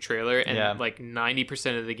parts in your trailer, and, like,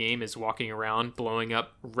 90% of the game is walking around blowing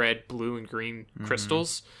up red, blue, and green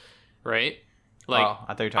crystals, right? Like, Oh,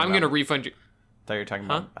 I thought you were talking I'm going to about- refund you. I thought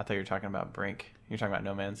you were talking about Brink. You're talking about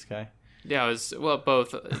No Man's Sky. Yeah, it was, well,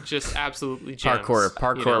 both. Just absolutely gems.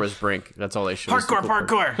 Parkour was Brink. That's all they showed. us the cool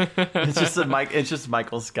part. It's just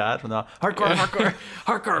Michael Scott from the hardcore.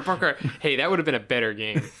 Parkour. Hey, that would have been a better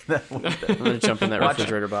game. I'm gonna jump in that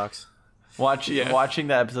refrigerator box. Watching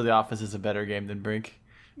that episode of The Office is a better game than Brink.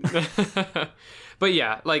 But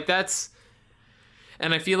yeah, like that's,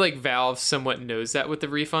 and I feel like Valve somewhat knows that with the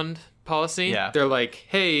refund policy. Yeah. They're like,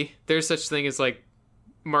 hey, there's such thing as like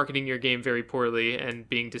marketing your game very poorly and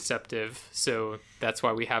being deceptive, so that's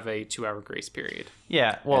why we have a 2-hour grace period.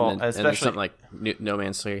 Yeah, well, and then especially something like No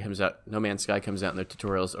Man's Sky comes out. No Man's Sky comes out, and their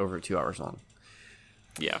tutorial's over 2 hours long.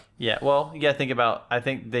 Yeah. yeah. Well, you gotta think about. I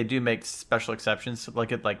think they do make special exceptions.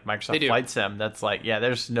 Look at like They Microsoft do. Flight Sim. That's like, yeah,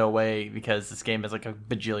 there's no way because this game is like a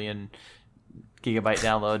bajillion gigabyte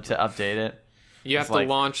download to update it. You have It's to like-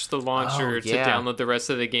 launch the launcher to yeah. download the rest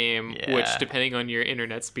of the game, which, Yeah. depending on your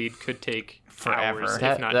internet speed, could take Forever. hours, if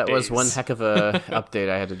That not was days. one heck of a update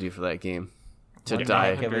I had to do for that game to One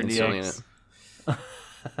die heck of a installing DX.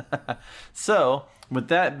 it. So, with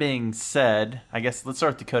that being said, I guess let's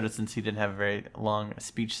start with Dakota since he didn't have a very long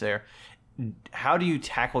speech there. How do you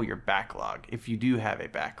tackle your backlog if you do have a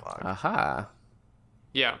backlog? Aha!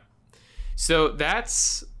 Yeah. So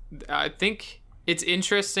that's, I think it's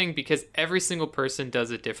interesting because every single person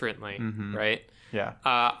does it differently, right? Yeah.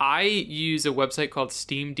 I use a website called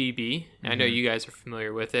SteamDB. I know you guys are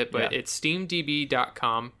familiar with it, but Yeah. it's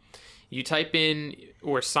steamdb.com. You type in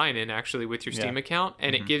or sign in actually with your Steam Yeah. account,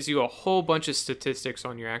 and it gives you a whole bunch of statistics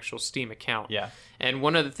on your actual Steam account. Yeah. And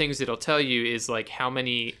one of the things it'll tell you is like how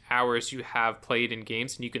many hours you have played in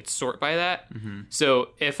games, and you can sort by that. So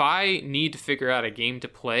if I need to figure out a game to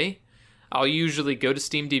play, I'll usually go to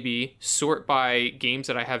SteamDB, sort by games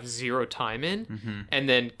that I have 0 time in, and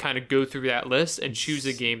then kind of go through that list and choose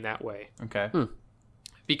a game that way. Okay.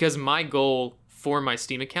 Because my goal for my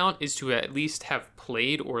Steam account is to at least have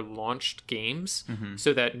played or launched games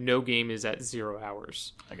so that no game is at 0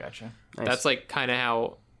 hours. I gotcha. Nice. That's like kind of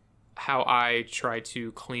how I try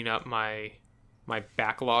to clean up my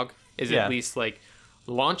backlog is Yeah. at least like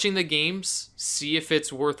launching the games, see if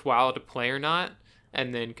it's worthwhile to play or not,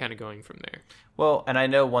 and then kind of going from there. Well, and I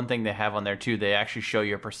know one thing they have on there too, they actually show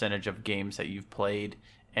you a percentage of games that you've played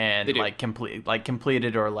and They do.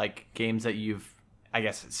 completed or like games that you've, I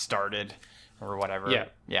guess, started or whatever. Yeah.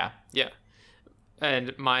 Yeah. Yeah.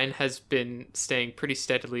 And mine has been staying pretty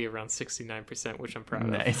steadily around 69%, which I'm proud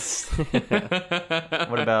Nice.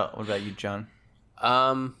 What about you, John?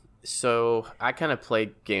 So I kind of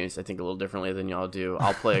play games, I think, a little differently than y'all do.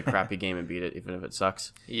 I'll play a crappy game and beat it, even if it sucks.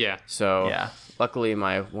 of. Yeah. So Yeah. luckily,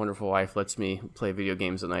 my wonderful wife lets me play video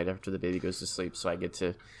games at night after the baby goes to sleep, so I get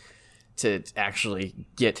to actually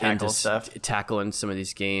get Tackle into stuff. tackling some of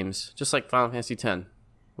these games, just like Final Fantasy X.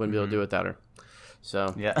 Wouldn't be able to do it without her.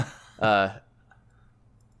 So Yeah.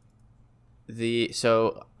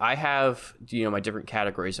 So I have my different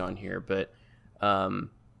categories on here, but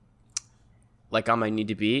like on my need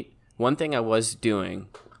to beat, one thing I was doing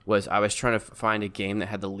was I was trying to find a game that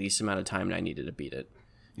had the least amount of time and I needed to beat it.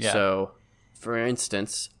 Yeah. So for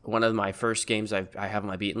instance, one of my first games I have on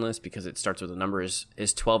my beaten list, because it starts with a number, is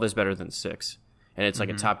 12 is better than 6, and it's like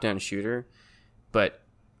a top down shooter, but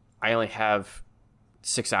I only have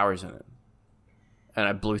 6 hours in it. And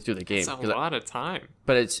I blew through the game. It's a lot of time.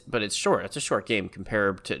 But it's short. It's a short game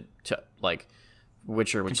compared to like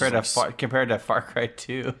Witcher, which Compared to Far Cry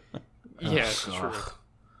 2. Yeah, it's true.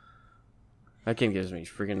 That game gives me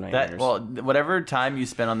freaking nightmares. Whatever time you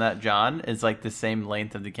spend on that, John, is like the same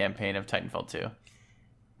length of the campaign of Titanfall 2.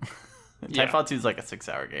 Yeah. Titanfall 2 is like a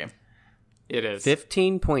 6-hour game. It is.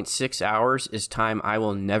 15.6 hours is time I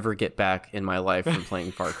will never get back in my life from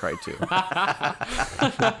playing Far Cry 2.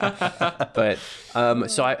 But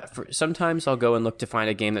sometimes I'll go and look to find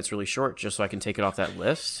a game that's really short just so I can take it off that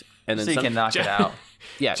list, and then So you can knock it out.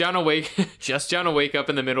 Yeah, John will wake up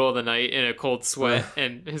in the middle of the night in a cold sweat,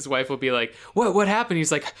 and his wife will be like, What happened?"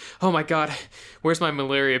 He's like, "Oh my god, where's my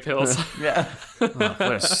malaria pills?" Yeah. what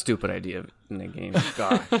a stupid idea in the game.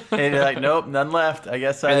 God. And you're like, nope, none left. I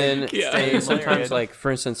guess I And then stay sometimes, malaria. like for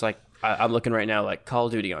instance, like I'm looking right now, like Call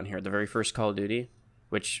of Duty on here, the very first Call of Duty,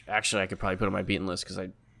 which actually I could probably put on my beaten list because I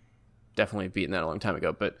definitely beaten that a long time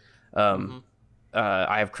ago. But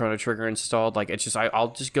I have Chrono Trigger installed. Like it's just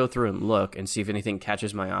I'll just go through and look and see if anything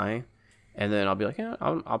catches my eye, and then I'll be like, yeah,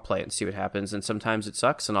 I'll play it and see what happens. And sometimes it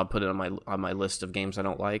sucks, and I'll put it on my list of games I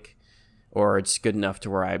don't like, or it's good enough to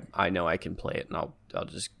where I know I can play it, and I'll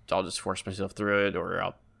just force myself through it, or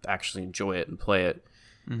I'll actually enjoy it and play it.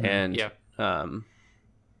 And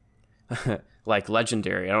like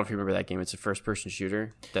Legendary, I don't know if you remember that game. It's a first person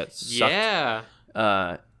shooter that sucked. Yeah.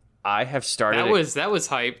 I have started. That was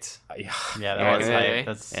hyped. Yeah, that was Yeah. hype.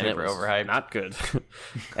 That's and it super was overhyped. not good.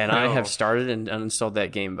 And I have started and uninstalled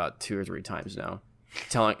that game about 2 or 3 times now.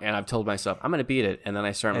 And I've told myself I'm going to beat it, and then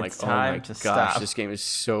I start. I'm It's like, oh my time to gosh, stop. this game is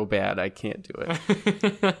so bad, I can't do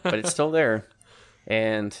it. But it's still there,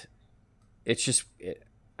 and it's just.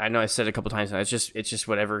 I know I said it a couple times now. It's just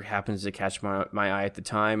whatever happens to catch my eye at the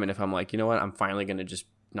time, and if I'm like, you know what, I'm finally going to just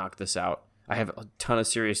knock this out. I have a ton of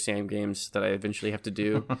serious Sam games that I eventually have to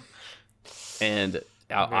do, and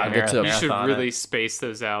I'll get to You a should marathon really it. space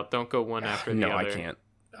those out. Don't go one after the no, other. I can't.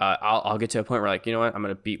 I'll get to a point where like, you know what, I'm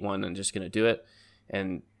gonna beat one and just gonna do it.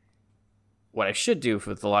 And what I should do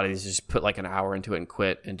with a lot of these is just put like an hour into it and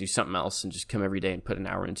quit and do something else and just come every day and put an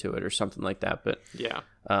hour into it or something like that. But Yeah.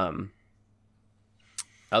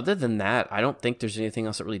 other than that, I don't think there's anything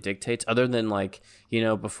else that really dictates. Other than like,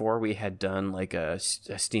 before we had done like a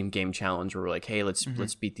Steam game challenge where we're like, hey, let's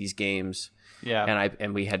beat these games. Yeah.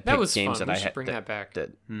 And we had That picked was games fun. that We I should had bring that back.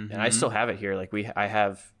 and I still have it here. Like I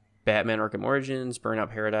have Batman Arkham Origins,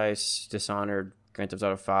 Burnout Paradise, Dishonored, Grand Theft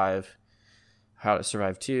Auto 5, How to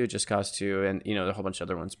Survive 2, Just Cause 2, and a whole bunch of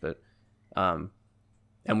other ones. But and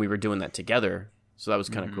we were doing that together, so that was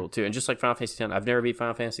kind of cool too. And just like Final Fantasy X, I've never beat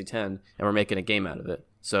Final Fantasy X, and we're making a game out of it.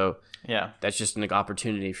 So Yeah. that's just an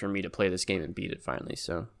opportunity for me to play this game and beat it finally.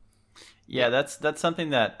 So Yeah, that's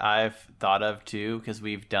something that I've thought of too, because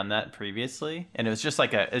we've done that previously, and it was just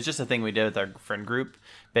a thing we did with our friend group,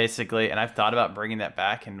 basically. And I've thought about bringing that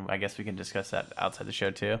back, and I guess we can discuss that outside the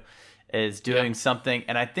show too. Is doing something,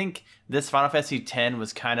 and I think this Final Fantasy X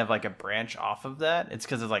was kind of like a branch off of that. It's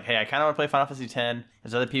because it's like, hey, I kind of want to play Final Fantasy X.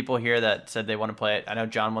 There's other people here that said they want to play it. I know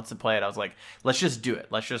John wants to play it. I was like, let's just do it.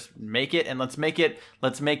 Let's just make it, and let's make a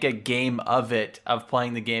game of it, of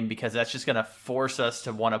playing the game, because that's just gonna force us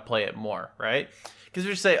to want to play it more, right? Because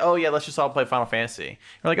we just say, oh yeah, let's just all play Final Fantasy.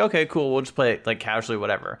 We're like, okay, cool, we'll just play it like casually,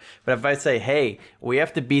 whatever. But if I say, hey, we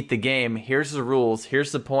have to beat the game, here's the rules,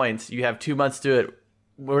 here's the points, you have 2 months to do it,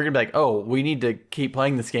 we're gonna be like, oh, we need to keep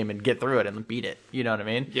playing this game and get through it and beat it. You know what I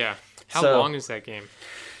mean? Yeah. How So- long is that game?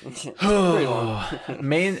 If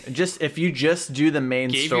you just do the main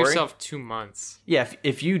Gave story. yourself 2 months. Yeah,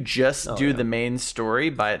 if you just do the main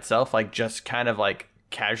story by itself, like just kind of like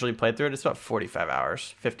casually played through it, it's about 45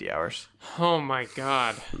 hours, 50 hours. Oh my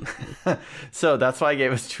god. So that's why I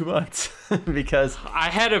gave us 2 months because I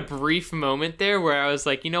had a brief moment there where I was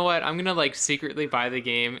like, you know what? I'm gonna like secretly buy the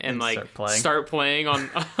game and like start playing on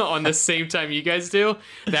on the same time you guys do.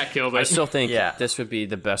 That killed it. I still think this would be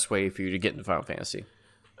the best way for you to get into Final Fantasy.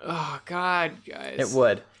 Oh god, guys. It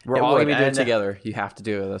would. We're all gonna be doing it together. You have to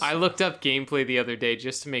do this. I looked up gameplay the other day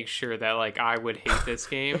just to make sure that like I would hate this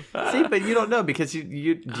game. See, but you don't know because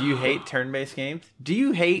you do you hate turn-based games? Do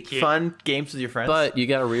you hate fun games with your friends? But you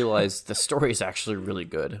got to realize the story is actually really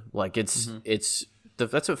good. Like that's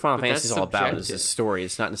what Final Fantasy is all about. Is the story.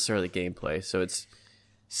 It's not necessarily gameplay.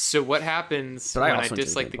 So what happens when I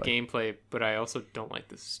dislike the gameplay, but I also don't like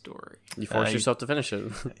the story? You force yourself to finish it.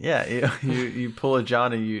 Yeah, you pull a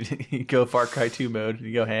John and you go Far Cry 2 mode.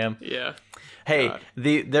 You go ham. Yeah. Hey,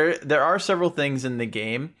 there are several things in the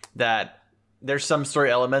game that there's some story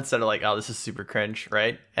elements that are like, oh, this is super cringe,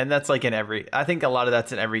 right? And that's like I think a lot of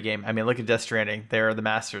that's in every game. I mean, look at Death Stranding. They're the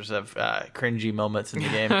masters of cringy moments in the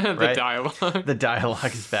game, right? The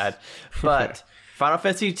dialogue is bad. But Final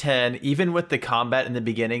Fantasy X, even with the combat in the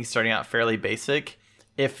beginning starting out fairly basic,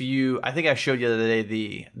 I think I showed you the other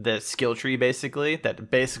day the skill tree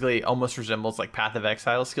that basically almost resembles like Path of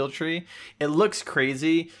Exile skill tree. It looks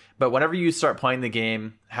crazy, but whenever you start playing the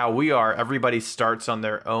game, how we are, everybody starts on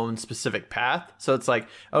their own specific path. So it's like,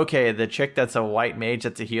 okay, the chick that's a white mage,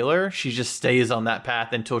 that's a healer, she just stays on that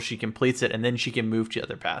path until she completes it, and then she can move to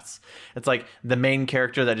other paths. It's like the main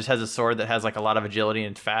character that just has a sword that has like a lot of agility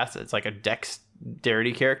and fast. It's like a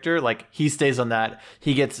dexterity character. Like he stays on that.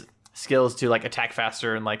 He gets skills to like attack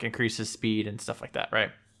faster and like increase his speed and stuff like that,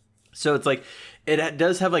 right? So it's like it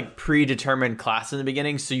does have like predetermined class in the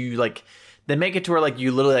beginning, so you like they make it to where like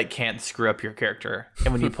you literally like can't screw up your character.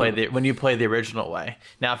 And when you play the original way.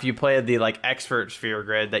 Now if you play the like expert sphere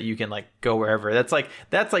grid that you can like go wherever, that's like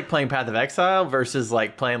playing Path of Exile versus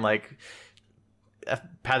like playing like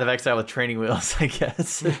Path of Exile with training wheels, I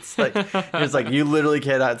guess. It's like you literally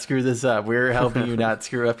cannot screw this up. We're helping you not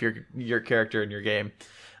screw up your character in your game.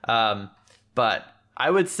 But I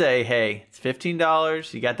would say, hey, it's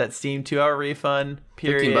 $15. You got that Steam 2-hour refund.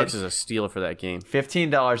 Period. $15 is a steal for that game.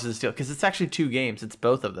 $15 is a steal because it's actually 2 games. It's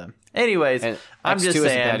both of them. Anyways, and I'm X2 just saying.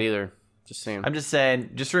 Isn't bad either. Just saying. I'm just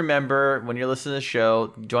saying. Just remember when you're listening to the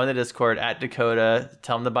show, join the Discord at Dakota.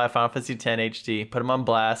 Tell them to buy Final Fantasy X HD. Put them on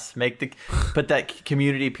blast. Put that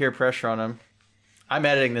community peer pressure on them. I'm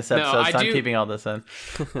editing this episode, so I'm keeping all this in.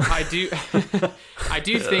 I do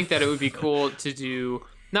think that it would be cool to do.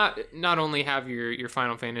 Not only have your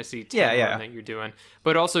Final Fantasy X that you're doing,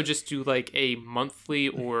 but also just do like a monthly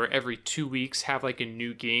or every 2 weeks have like a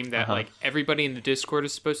new game that like everybody in the Discord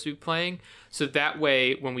is supposed to be playing. So that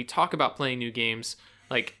way, when we talk about playing new games,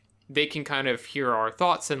 like they can kind of hear our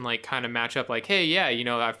thoughts and like kind of match up. Like, hey, yeah, you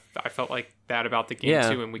know, I felt like that about the game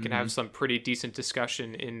too, and we can have some pretty decent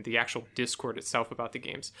discussion in the actual Discord itself about the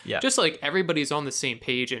games. Yeah, just like everybody's on the same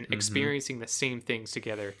page and experiencing the same things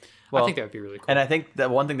together. Well, I think that would be really cool. And I think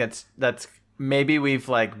that one thing that's maybe we've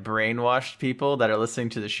like brainwashed people that are listening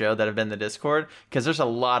to the show that have been in the Discord, because there's a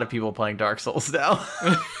lot of people playing Dark Souls now.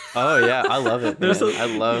 Oh yeah, I love it. There's a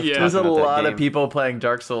lot of people playing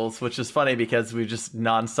Dark Souls, which is funny because we just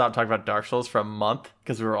nonstop talk about Dark Souls for a month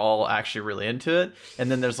because we were all actually really into it. And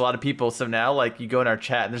then there's a lot of people. So now like you go in our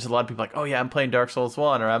chat and there's a lot of people like, oh yeah, I'm playing Dark Souls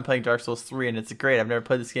 1 or I'm playing Dark Souls 3 and it's great. I've never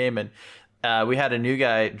played this game. And we had a new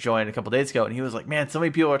guy join a couple days ago, and he was like, "Man, so many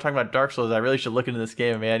people are talking about Dark Souls. I really should look into this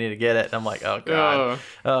game. Man, I need to get it." And I'm like, "Oh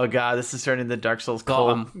god, this is turning into Dark Souls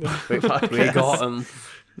cult." We got him.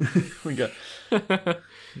 We got.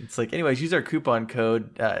 It's like, anyways, use our coupon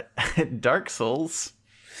code Dark Souls.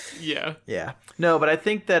 Yeah. No, but I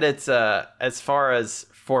think that it's as far as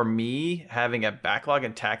for me having a backlog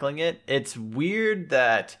and tackling it, it's weird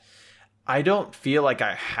that I don't feel like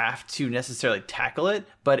I have to necessarily tackle it,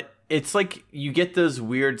 but it's like you get those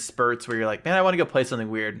weird spurts where you're like, man, I want to go play something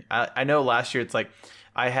weird. I know last year it's like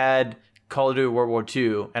I had Call of Duty World War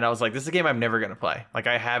II, and I was like, this is a game I'm never going to play. Like,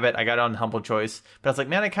 I have it. I got it on Humble Choice. But I was like,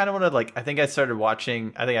 man, I kind of want to, like, I think I started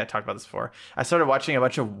watching, I think I talked about this before. I started watching a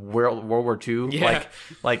bunch of World War II, like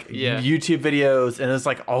YouTube videos, and it was,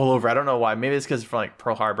 like, all over. I don't know why. Maybe it's because for, like,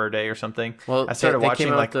 Pearl Harbor Day or something. Well, I started watching,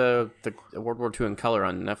 came out like, the World War II in color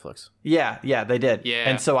on Netflix. Yeah, they did. Yeah.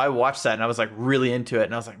 And so I watched that, and I was, like, really into it.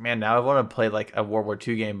 And I was like, man, now I want to play, like, a World War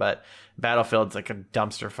II game, but Battlefield's like a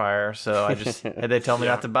dumpster fire, so I just they told me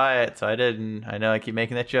not to buy it, so I didn't. I know I keep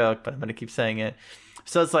making that joke, but I'm gonna keep saying it.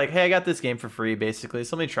 So it's like, hey, I got this game for free, basically,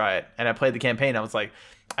 so let me try it. And I played the campaign. I was like,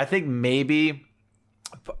 I think maybe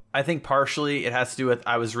I think partially it has to do with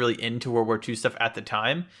I was really into World War II stuff at the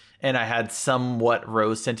time, and I had somewhat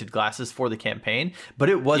rose-tinted glasses for the campaign, but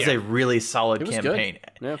it was a really solid campaign.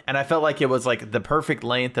 Yeah. And I felt like it was like the perfect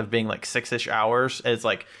length of being like 6-ish hours. It's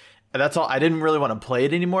like, that's all. I didn't really want to play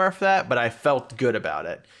it anymore after that, but I felt good about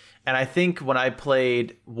it. And I think when I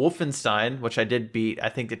played Wolfenstein, which I did beat, I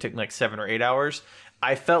think it took me like 7 or 8 hours.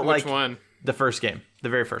 I felt Which like one? The first game, the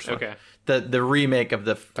very first one. Okay. The remake of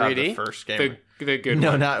the 3D? first game. The good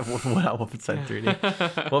No, one. not Wolfenstein 3D.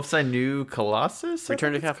 Wolfenstein New Colossus? I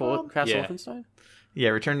Return to think it's Castle called? Yeah. Wolfenstein? Yeah,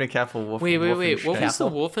 Return to Castle Wolfenstein. Wait. What was the Castle?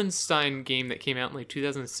 Wolfenstein game that came out in like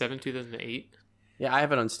 2007, 2008? Yeah, I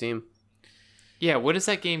have it on Steam. Yeah, what is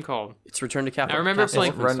that game called? It's Return to Castle. I remember Castle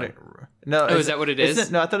playing- Wolfenstein. No, Oh, is that what it is?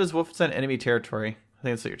 No, I thought it was Wolfenstein Enemy Territory. I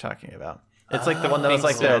think that's what you're talking about. It's like the one that was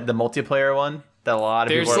think like so. the multiplayer one that a lot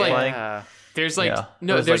of There's people are like- playing. Yeah. There's like Yeah.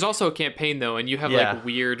 no, It was there's like- also a campaign though, and you have Yeah. like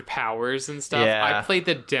weird powers and stuff. Yeah. I played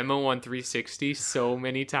the demo on 360 so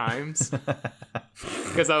many times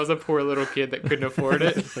because I was a poor little kid that couldn't afford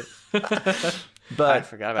it. I But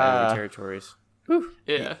forgot about enemy territories.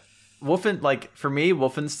 Yeah, like for me,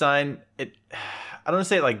 Wolfenstein, I don't want to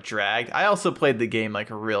say it like dragged. I also played the game like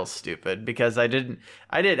real stupid because I know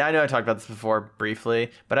I talked about this before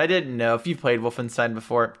briefly, but I didn't know, if you've played Wolfenstein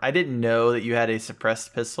before, I didn't know that you had a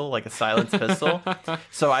suppressed pistol, like a silenced pistol.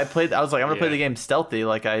 So I was like, I'm going to play the game stealthy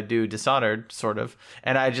like I do Dishonored, sort of.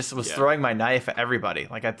 And I just was throwing my knife at everybody.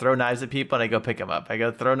 Like I throw knives at people and I go pick them up. I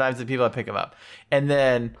go throw knives at people, I pick them up. And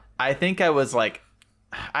then I think I was like,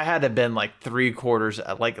 I had to have been like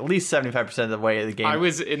 3/4, like at least 75% of the way of the game. I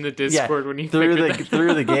was in the Discord when you through figured the that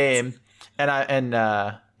through the out. game,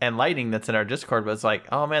 and Lightning that's in our Discord was like,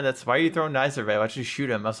 "Oh man, why are you throwing knives everybody? Why don't you shoot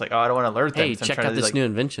him?" I was like, "Oh, I don't want to alert them." Hey, so I'm check trying out to, this like, new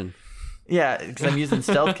invention. Yeah, because I'm using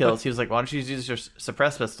stealth kills. He was like, "Why don't you use your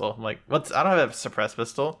suppressed pistol?" I'm like, "What's? I don't have a suppressed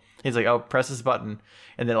pistol." He's like, "Oh, press this button,"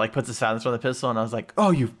 and then like puts a silencer on the pistol, and I was like,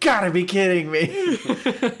 "Oh, you've got to be kidding me!"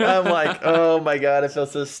 I'm like, "Oh my god, I feel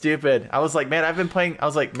so stupid." I was like, "Man, I've been playing." I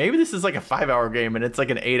was like, "Maybe this is like a 5-hour game, and it's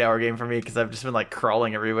like an 8-hour game for me because I've just been like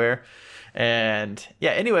crawling everywhere." And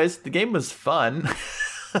yeah, anyways, the game was fun.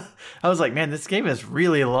 I was like, "Man, this game is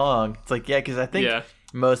really long." It's like, yeah, because I think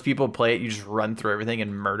most people play it, you just run through everything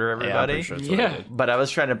and murder Yeah, I'm everybody. pretty sure that's what I Yeah. did. But I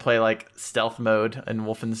was trying to play like stealth mode in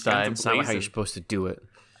Wolfenstein. It's not how Blazing. you're supposed to do it.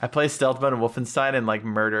 I play stealth mode in Wolfenstein and like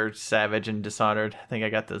murder, Savage, and Dishonored. I think I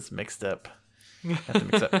got those mixed up.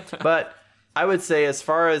 But I would say, as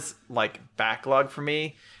far as like backlog for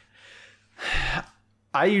me,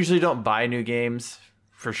 I usually don't buy new games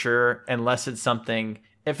for sure, unless it's something.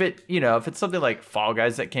 If it's something like Fall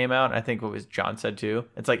Guys that came out, I think what was John said too.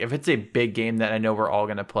 It's like if it's a big game that I know we're all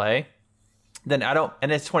gonna play, then I don't.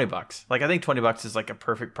 And it's $20. Like I think $20 is like a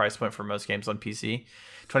perfect price point for most games on PC.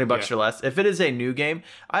 $20 or less. If it is a new game,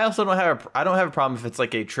 I also don't have a problem if it's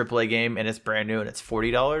like a AAA game and it's brand new and it's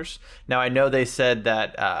 $40. Now I know they said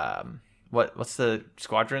that what's the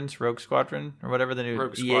Squadrons, Rogue Squadron or whatever the new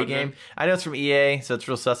Rogue EA Squadron. game. I know it's from EA, so it's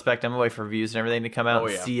real suspect. I'm gonna wait for reviews and everything to come out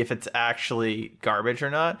and yeah. see if it's actually garbage or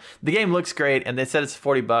not. The game looks great, and they said it's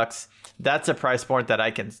 $40. That's a price point that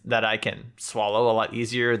I can swallow a lot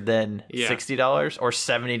easier than $60 or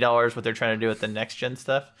 $70. What they're trying to do with the next gen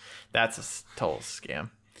stuff. That's a total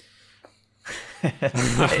scam.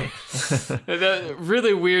 That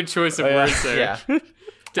really weird choice of words there. Yeah. I'm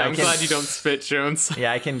I can- glad you don't spit, Jones.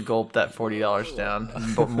 Yeah, I can gulp that $40 down,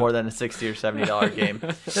 but more than a $60 or $70 game.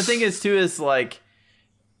 The thing is, too, is like,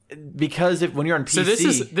 because when you're on PC, So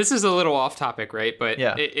this is a little off topic, right? But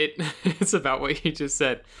Yeah. it's about what you just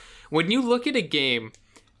said. When you look at a game,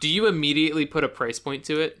 do you immediately put a price point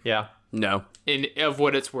to it yeah, No, of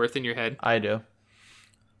what it's worth in your head? I do.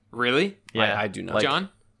 Really, Yeah, I do not. Like, John?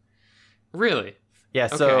 Really? Yeah,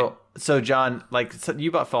 so John, like, so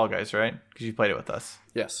you bought Fall Guys, right? Because you played it with us.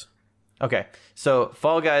 yes. Okay, so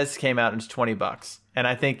Fall Guys came out and it's $20, and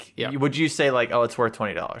I think would you say like, oh, it's worth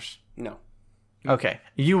 $20? No. Okay,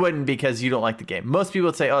 you wouldn't because you don't like the game. Most people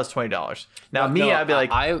would say, oh, it's $20. Now I'd be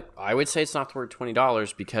like, I would say it's not worth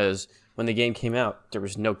 $20 because when the game came out, there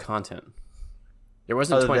was no content. There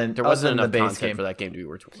wasn't Other 20, than- there wasn't other than enough the base content game. for that game to be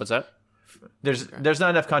worth. What's that? there's not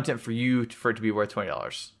enough content for it to be worth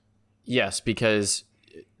 $20. Yes, because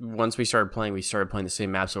once we started playing the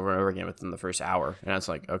same maps over and over again within the first hour, and it's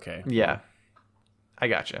like, okay, Yeah, I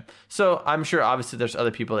gotcha. So I'm sure, obviously, there's other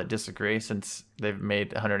people that disagree since they've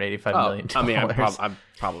made $185 million. I mean, I'm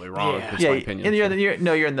probably wrong. It's my opinion. And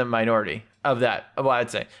you're in the minority of that. Well, I'd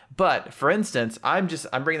say. But for instance, I'm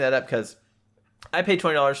bringing that up because I paid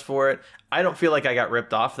 $20 for it. I don't feel like I got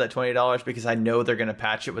ripped off for that $20 because I know they're going to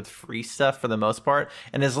patch it with free stuff for the most part.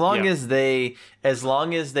 And as long as they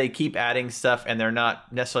keep adding stuff and they're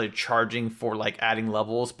not necessarily charging for like adding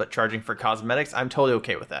levels, but charging for cosmetics, I'm totally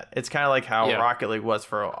okay with that. It's kind of like how Rocket League was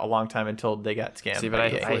for a long time until they got scammed. See, but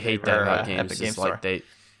I hate that about games. It's like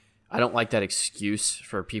I don't like that excuse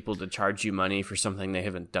for people to charge you money for something they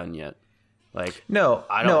haven't done yet. Like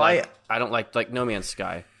I don't like No Man's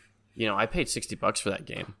Sky. You know, I paid $60 for that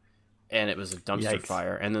game, and it was a dumpster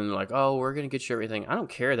fire. And then they're like, "Oh, we're gonna get you everything." I don't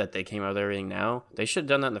care that they came out with everything now. They should have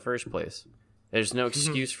done that in the first place. There's no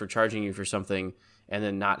excuse for charging you for something and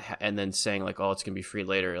then and then saying like, "Oh, it's gonna be free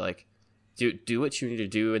later." Like, do what you need to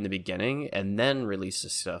do in the beginning and then release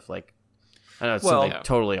this stuff. Like, I know it's something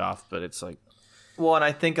totally off, but it's like. Well, and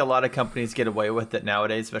I think a lot of companies get away with it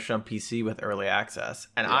nowadays, especially on PC with early access.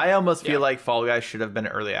 And I almost feel like Fall Guys should have been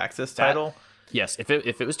an early access title. Yes, if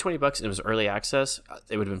it was $20 and it was early access,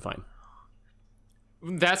 it would have been fine.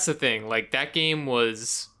 That's the thing. Like, that game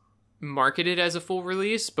was marketed as a full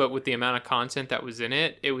release, but with the amount of content that was in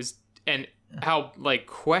it, and how like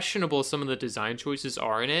questionable some of the design choices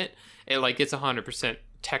are in it, it's 100%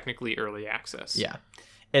 technically early access. Yeah,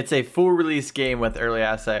 it's a full release game with early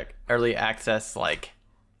access, like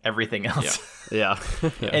everything else. Yeah.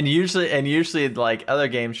 And usually like other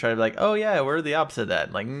games try to be like, oh yeah, we're the opposite of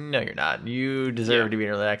that. Like, no, you're not. You deserve to be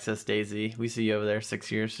in early access, Daisy. We see you over there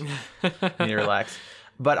 6 years. You need to relax.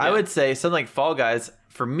 But I would say something like Fall Guys,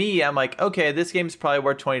 for me, I'm like, okay, this game's probably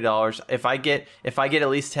worth $20. If I get at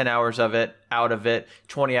least 10 hours of it out of it,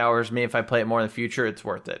 20 hours, maybe if I play it more in the future, it's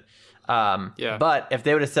worth it. But if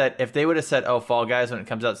they would have said, oh, Fall Guys when it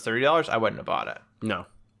comes out it's $30, I wouldn't have bought it.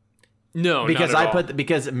 No, because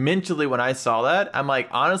because mentally when I saw that, I'm like,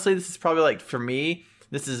 honestly, this is probably like, for me,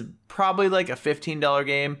 this is probably like a $15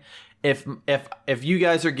 game. If you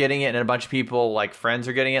guys are getting it and a bunch of people like friends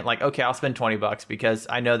are getting it, like, okay, I'll spend $20 because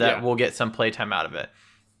I know that we'll get some playtime out of it.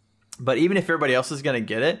 But even if everybody else is gonna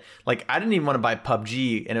get it, like, I didn't even want to buy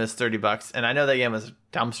PUBG and it was $30, and I know that game was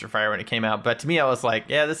dumpster fire when it came out, but to me, I was like,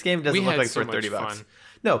 yeah, this game doesn't look like it's worth $30. Fun.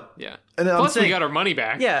 No, and plus we got our money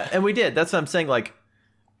back. Yeah, and we did. That's what I'm saying. Like,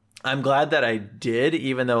 I'm glad that I did,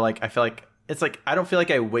 even though like I feel like it's like I don't feel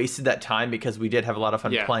like I wasted that time because we did have a lot of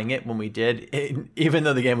fun playing it when we did, even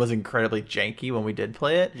though the game was incredibly janky when we did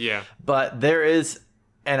play it. Yeah. But there is,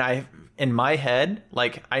 and in my head,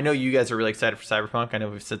 like, I know you guys are really excited for Cyberpunk. I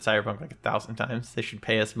know we've said Cyberpunk like 1,000 times. They should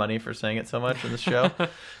pay us money for saying it so much in this show.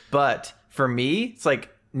 But for me, it's like,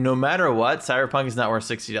 no matter what, Cyberpunk is not worth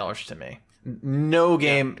 $60 to me. No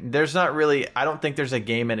game. There's not really. I don't think there's a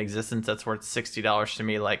game in existence that's worth $60 to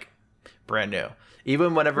me, like brand new.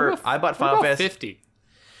 Even whenever I bought Final Fantasy,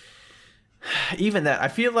 $50. Even that, I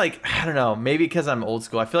feel like, I don't know, maybe because I'm old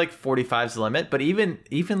school, I feel like 45 is the limit. But even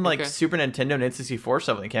like Super Nintendo and N64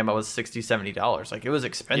 stuff when it came out was $60-$70. Like, it was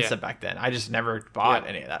expensive back then. I just never bought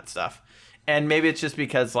any of that stuff. And maybe it's just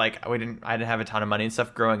because like I didn't have a ton of money and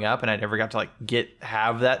stuff growing up, and I never got to like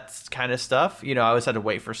have that kind of stuff. You know, I always had to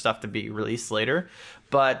wait for stuff to be released later.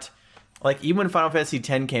 But like, even when Final Fantasy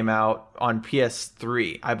X came out on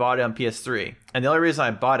PS3, I bought it on PS3. And the only reason I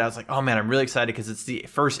bought it, I was like, oh man, I'm really excited because it's the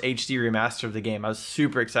first HD remaster of the game. I was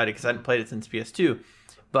super excited because I hadn't played it since PS2.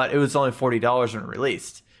 But it was only $40 when it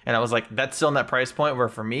released. And I was like, that's still in that price point where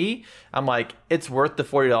for me, I'm like, it's worth the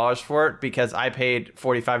 $40 for it because I paid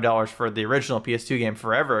 $45 for the original PS2 game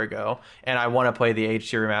forever ago. And I want to play the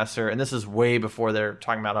HD remaster. And this is way before they're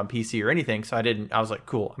talking about on PC or anything. So I was like,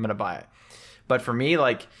 cool, I'm going to buy it. But for me,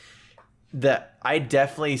 like, I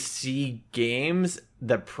definitely see games,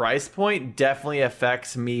 the price point definitely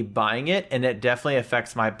affects me buying it. And it definitely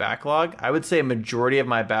affects my backlog. I would say a majority of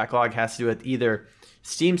my backlog has to do with either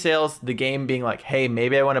Steam sales, the game being like, hey,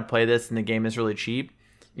 maybe I want to play this and the game is really cheap,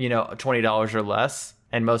 you know, $20 or less.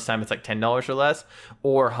 And most time it's like $10 or less,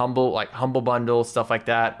 or Humble Bundle, stuff like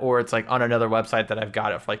that. Or it's like on another website that I've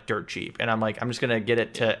got it for like dirt cheap. And I'm like, I'm just going to get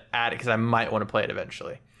it to add it because I might want to play it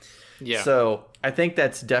eventually. Yeah. So I think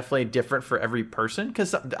that's definitely different for every person,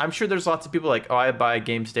 because I'm sure there's lots of people like, oh, I buy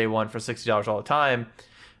games day one for $60 all the time.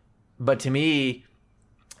 But to me,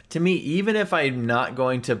 even if I'm not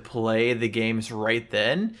going to play the games right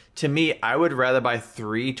then, to me, I would rather buy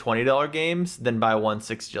three $20 games than buy one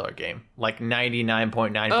 $60 game, like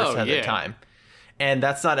 99.9% of the time. And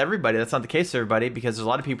that's not everybody. That's not the case for everybody, because there's a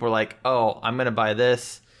lot of people who are like, oh, I'm going to buy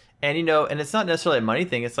this. And, you know, and it's not necessarily a money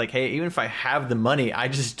thing. It's like, hey, even if I have the money, I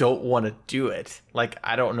just don't want to do it. Like,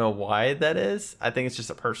 I don't know why that is. I think it's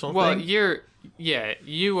just a personal thing. Well,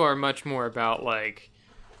 you are much more about, like,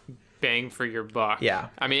 bang for your buck. Yeah.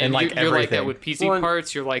 I mean, and like you're like that with PC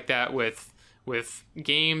parts. You're like that with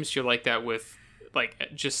games. You're like that with like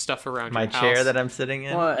just stuff around My your chair house. that I'm sitting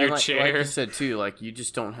in. Well, and Your like chair. you said too, like you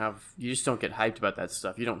just don't get hyped about that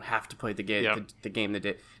stuff. You don't have to play the game. Yep. The game that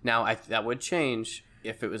did. Now, that would change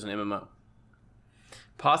if it was an MMO.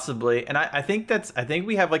 Possibly, and I think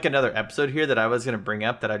we have like another episode here that I was going to bring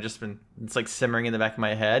up that I've just been, it's like simmering in the back of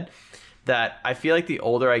my head, that I feel like the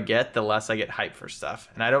older I get, the less I get hyped for stuff,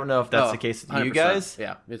 and I don't know if that's the case with you 100%. guys.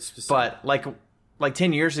 Yeah, it's the same. But like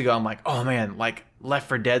 10 years ago, I'm like, oh man, like Left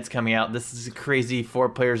 4 Dead's coming out. This is a crazy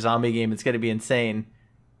 4-player zombie game. It's going to be insane.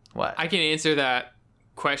 What? I can answer that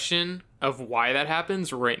question of why that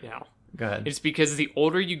happens right now. Go ahead. It's because the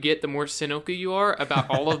older you get, the more cynical you are about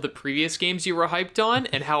all of the previous games you were hyped on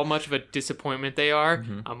and how much of a disappointment they are.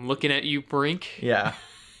 Mm-hmm. I'm looking at you, Brink. Yeah.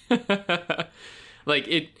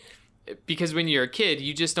 Like because when you're a kid,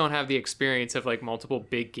 you just don't have the experience of like multiple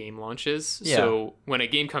big game launches. Yeah. So when a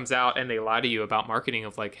game comes out and they lie to you about marketing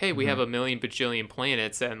of like, hey, we Mm-hmm. have a million bajillion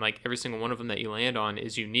planets and like every single one of them that you land on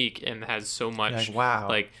is unique and has so much Like, wow.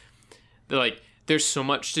 like they're like there's so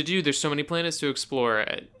much to do, there's so many planets to explore,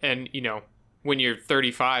 and you know, when you're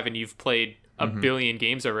 35 and you've played a billion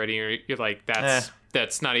games already, you're like,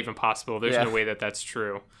 that's not even possible. There's Yeah. no way that that's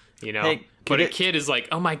true, you know. Hey, but a could it- kid is like,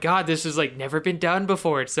 oh my god, this is like never been done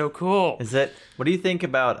before, it's so cool. Is that, what do you think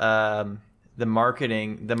about the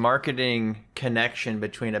marketing connection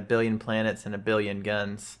between a billion planets and a billion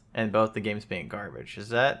guns, and both the games being garbage? Is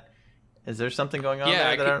there something going on there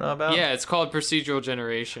that I don't know about? Yeah, it's called procedural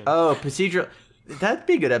generation. Oh, procedural. That'd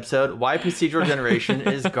be a good episode. Why procedural generation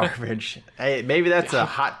is garbage. Hey, maybe that's a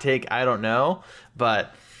hot take. I don't know,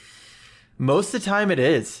 but most of the time it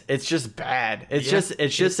is. It's just bad. It's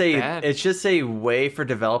bad. just a way for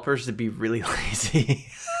developers to be really lazy.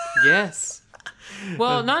 Yes.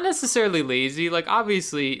 Well, not necessarily lazy. Like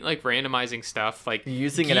obviously, like randomizing stuff, like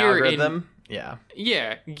Using an gear in- algorithm.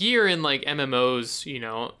 Yeah. gear in like MMOs, you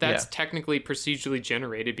know, that's Yeah. technically procedurally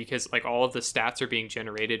generated because like all of the stats are being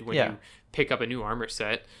generated when Yeah. you pick up a new armor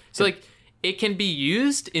set. So like it can be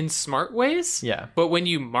used in smart ways. Yeah. But when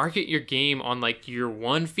you market your game on like your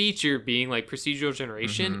one feature being like procedural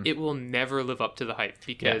generation, Mm-hmm. it will never live up to the hype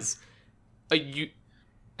because you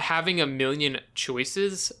having a million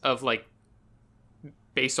choices of like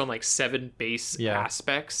based on like 7 base Yeah.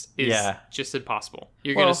 aspects is Yeah. just impossible.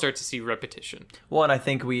 You're Well- going to start to see repetition. Well, and I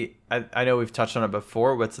think I know we've touched on it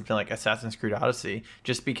before with something like Assassin's Creed Odyssey,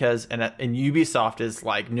 just because, and Ubisoft is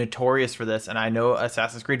like notorious for this, and I know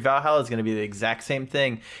Assassin's Creed Valhalla is going to be the exact same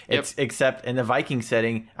thing. It's except in the Viking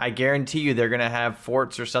setting, I guarantee you they're going to have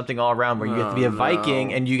forts or something all around where you have to be a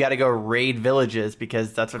Viking and you got to go raid villages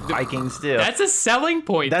because that's what Vikings do. That's a selling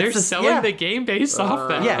point. That's They're selling yeah. the game based off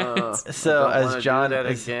that. Yeah. So Don't wanna as John do that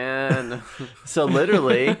as- again. So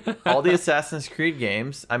literally, all the Assassin's Creed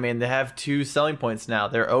games, I mean, they have 2 selling points now.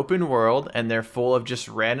 They're open world and they're full of just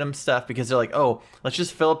random stuff because they're like, oh, let's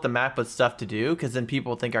just fill up the map with stuff to do because then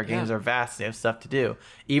people think our games Yeah. are vast. They have stuff to do,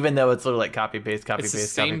 even though it's literally like copy paste, copy It's the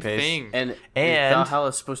paste, copy same paste. thing. And Valhalla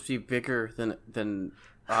is supposed to be bigger than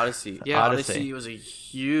Odyssey. Yeah. Odyssey was a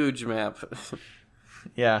huge map.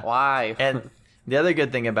 Yeah. Why? And the other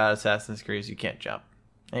good thing about Assassin's Creed is you can't jump.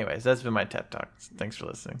 Anyways, that's been my TED Talk. Thanks for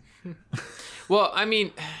listening. Well, I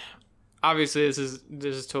mean, obviously this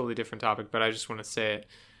is a totally different topic, but I just want to say it.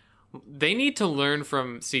 They need to learn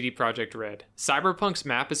from CD Projekt Red. Cyberpunk's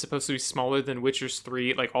map is supposed to be smaller than Witcher's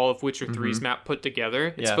 3, like all of Witcher 3's map put together.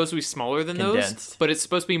 It's Yeah. supposed to be smaller than those, Condensed. but it's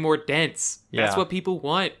supposed to be more dense. That's Yeah. what people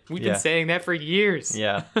want. We've Yeah. been saying that for years.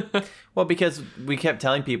 Yeah. Well, because we kept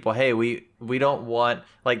telling people, hey, we don't want,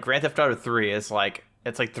 like, Grand Theft Auto 3 is like,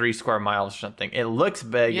 it's like 3 square miles or something. It looks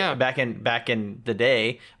big Yeah. back in the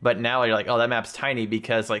day, but now you're like, oh, that map's tiny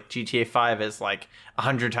because like GTA 5 is like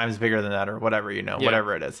 100 times bigger than that or whatever, Yeah.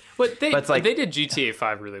 whatever it is. But it's like, they did GTA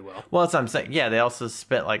 5 really well. well, that's what I'm saying. Yeah, they also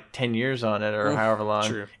spent like 10 years on it or however long.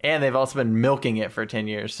 True. And they've also been milking it for 10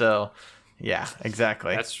 years. So, yeah,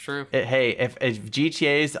 exactly. That's true. Hey, if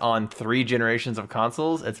GTA's on 3 generations of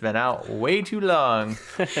consoles, it's been out way too long.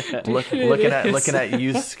 looking at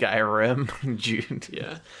you, Skyrim, June.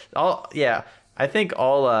 Yeah. I think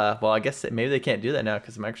all. Well, I guess maybe they can't do that now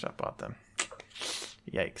because Microsoft bought them.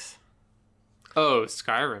 Yikes. Oh,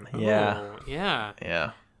 Skyrim. Yeah. Oh, yeah.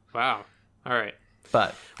 Yeah, Wow. All right.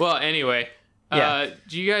 but Well, anyway. Yeah.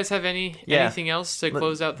 Do you guys have anything else to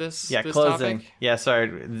close out this yeah, this closing. topic? Yeah, sorry,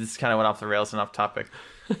 this kind of went off the rails and off topic.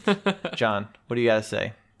 John, what do you got to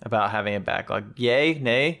say about having a backlog? Yay,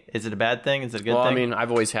 nay? Is it a bad thing? Is it a good Well, thing? I mean,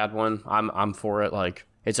 I've always had one. I'm for it. Like,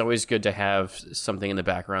 it's always good to have something in the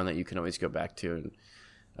background that you can always go back to.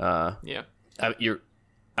 And Yeah.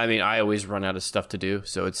 I always run out of stuff to do,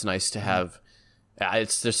 so it's nice to have.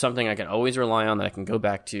 There's something I can always rely on that I can go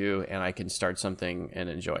back to, and I can start something and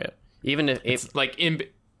enjoy it. Even if Like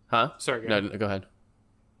huh? Sorry, no, go ahead.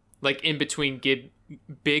 like in between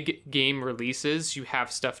big game releases, you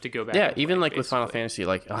have stuff to go back. Yeah, and even play, like with Final basically. Fantasy,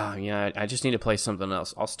 like, oh yeah, I just need to play something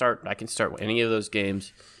else. I can start with any of those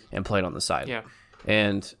games and play it on the side. Yeah.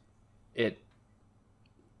 And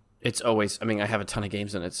it's always, I mean, I have a ton of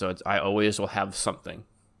games in it, so I always will have something.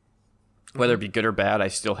 Whether it be good or bad, I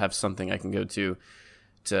still have something I can go to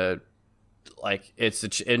like,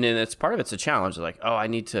 and then it's part of it's a challenge. Like, oh, I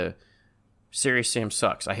need to, Serious Sam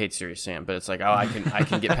sucks. I hate Serious Sam, but it's like, oh, I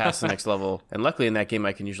can get past the next level. And luckily in that game,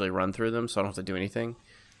 I can usually run through them, so I don't have to do anything.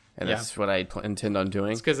 And that's what I intend on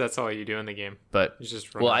doing. It's because that's all you do in the game. But You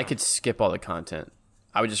just run well, I around. could skip all the content.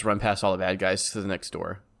 I would just run past all the bad guys to the next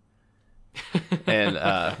door, and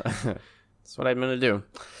that's what I'm gonna do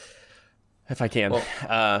if I can.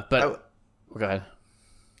 But go ahead.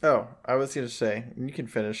 Oh, I was going to say, you can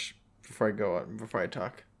finish before I go on, before I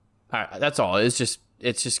talk. All right, that's all. It just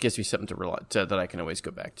gives me something that I can always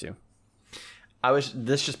go back to.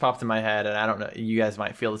 This just popped in my head, and I don't know, you guys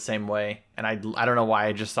might feel the same way, and I don't know why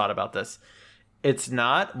I just thought about this. It's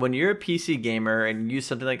not, when you're a PC gamer and you use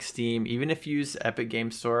something like Steam, even if you use Epic Game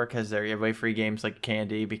Store, because they give away free games like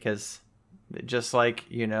candy, because just like,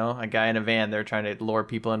 a guy in a van, they're trying to lure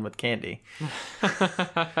people in with candy.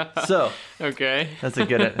 So Okay. that's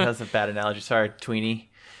a bad analogy. Sorry, Tweenie.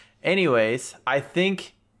 Anyways, I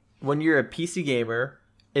think when you're a PC gamer,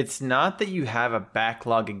 it's not that you have a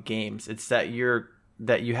backlog of games. It's that you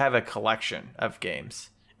have a collection of games.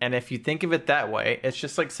 And if you think of it that way, it's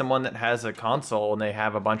just like someone that has a console and they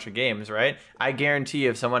have a bunch of games, right? I guarantee you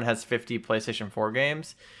if someone has 50 PlayStation 4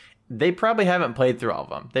 games, they probably haven't played through all of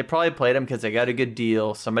them. They probably played them because they got a good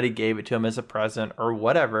deal. Somebody gave it to them as a present or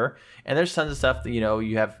whatever. And there's tons of stuff that,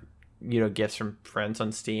 you have, gifts from friends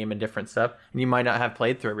on Steam and different stuff. And you might not have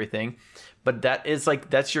played through everything. But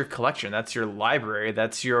that's your collection. That's your library.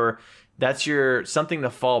 That's your something to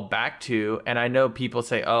fall back to. And I know people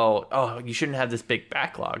say, oh, you shouldn't have this big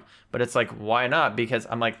backlog. But it's like, why not? Because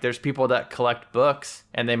I'm like, there's people that collect books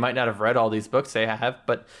and they might not have read all these books they have.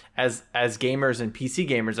 But as gamers and PC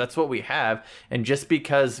gamers, that's what we have. And just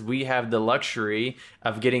because we have the luxury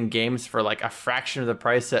of getting games for like a fraction of the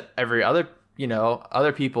price that every other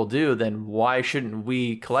people do, then why shouldn't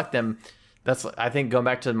we collect them? That's, I think, going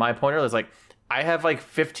back to my point earlier, is like, I have like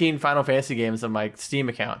 15 Final Fantasy games on my Steam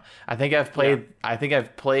account. I think I've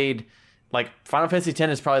played like Final Fantasy X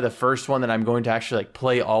is probably the first one that I'm going to actually like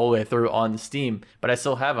play all the way through on Steam, but I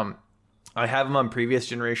still have them. I have them on previous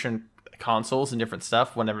generation consoles and different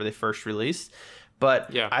stuff whenever they first released.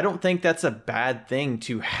 But I don't think that's a bad thing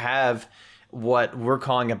to have what we're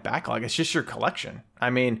calling a backlog. It's just your collection. I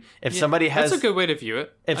mean, if somebody has, that's a good way to view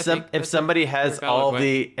it. If somebody has all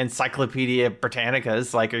the Encyclopedia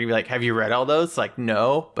Britannicas, like, are you like, have you read all those? Like,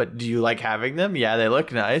 no, but do you like having them? Yeah, they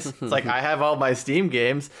look nice. It's like, I have all my Steam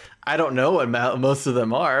games. I don't know what most of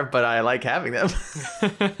them are, but I like having them.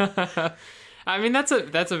 I mean, that's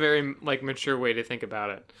a very like mature way to think about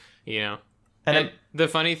it, And the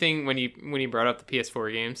funny thing when you brought up the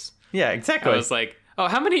PS4 games, yeah, exactly. I was like, oh,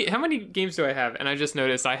 how many games do I have? And I just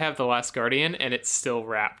noticed I have The Last Guardian, and it's still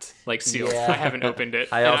wrapped, like sealed. Yeah. I haven't opened it.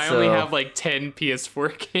 I I only have like 10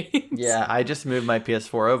 PS4 games. Yeah, I just moved my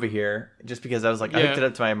PS4 over here just because I was like, I hooked it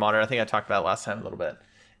up to my monitor. I think I talked about it last time a little bit.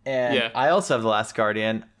 And I also have The Last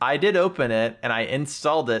Guardian. I did open it and I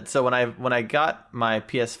installed it. So when I got my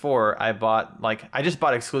PS4, I just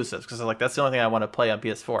bought exclusives because I was like, that's the only thing I want to play on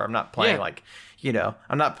PS4. I'm not playing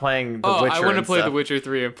I'm not playing The Witcher. I want to and play stuff. The Witcher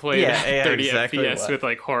 3 and play 30 exactly FPS with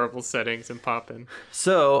like horrible settings and popping.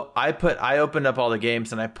 So I opened up all the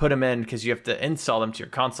games and I put them in because you have to install them to your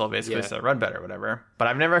console basically so they run better or whatever. But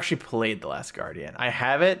I've never actually played The Last Guardian. I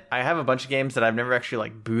have it. I have a bunch of games that I've never actually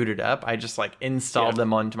like booted up. I just like installed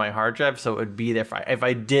them onto my hard drive so it would be there if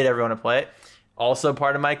I did ever want to play it. Also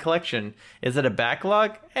part of my collection. Is it a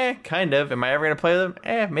backlog? Kind of. Am I ever going to play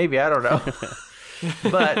them? Maybe. I don't know.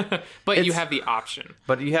 But you have the option.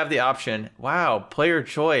 But you have the option. Wow, player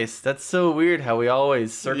choice. That's so weird how we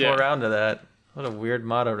always circle around to that. What a weird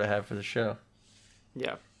motto to have for the show.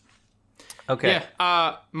 Yeah. Okay.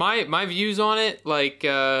 Yeah. My views on it, like,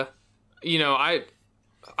 I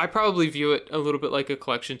probably view it a little bit like a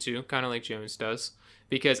collection too, kind of like Jones does,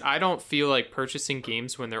 because I don't feel like purchasing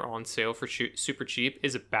games when they're on sale for super cheap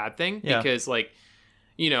is a bad thing. Yeah. Because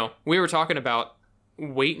we were talking about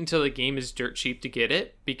wait until the game is dirt cheap to get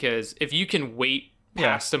it, because if you can wait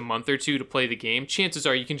past a month or two to play the game, chances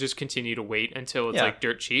are you can just continue to wait until it's like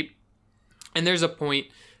dirt cheap. And there's a point,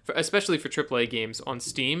 especially for AAA games on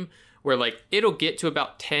Steam, where like it'll get to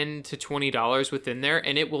about $10 to $20 within there,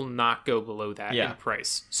 and it will not go below that in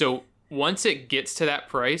price. So once it gets to that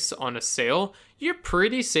price on a sale, you're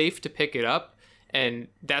pretty safe to pick it up. And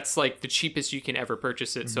that's like the cheapest you can ever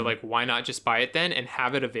purchase it. So like, why not just buy it then and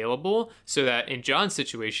have it available so that in John's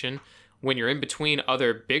situation, when you're in between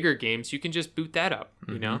other bigger games, you can just boot that up,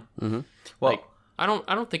 you know? Well, Like, I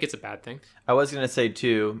don't think it's a bad thing. I was going to say,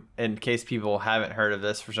 too, in case people haven't heard of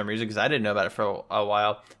this for some reason, because I didn't know about it for a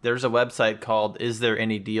while, there's a website called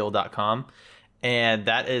isthereanydeal.com. And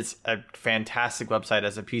that is a fantastic website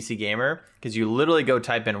as a PC gamer, because you literally go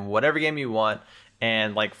type in whatever game you want.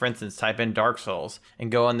 And like, for instance, type in Dark Souls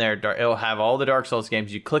and go on there. It'll have all the Dark Souls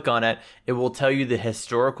games. You click on it. It will tell you the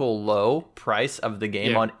historical low price of the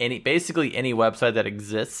game on basically any website that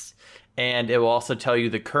exists. And it will also tell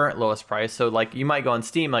you the current lowest price. So like, you might go on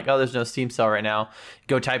Steam, like, oh, there's no Steam sale right now.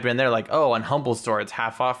 Go type it in there, like, oh, on Humble Store, it's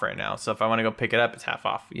half off right now. So if I want to go pick it up, it's half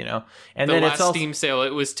off, you know? And the then last it's also, Steam sale,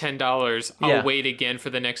 it was $10. I'll wait again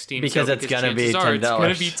for the next Steam because sale it's gonna be chances are it's $10.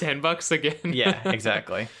 going to be $10 again. Yeah,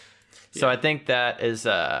 exactly. So I think that is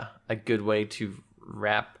a good way to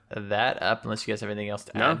wrap that up, unless you guys have anything else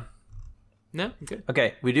to add. No, I'm good.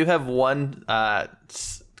 Okay, we do have one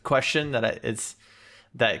question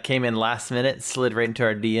that came in last minute, slid right into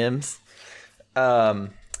our DMs.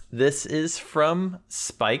 This is from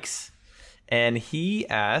Spikes, and he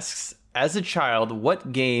asks, as a child,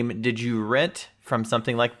 what game did you rent from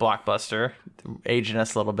something like Blockbuster? Aging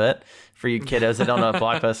us a little bit. For you kiddos that don't know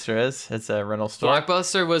what Blockbuster is, it's a rental store.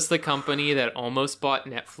 Blockbuster was the company that almost bought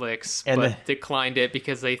Netflix, but declined it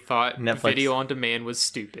because they thought Netflix. video on demand was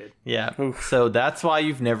stupid. Yeah, so that's why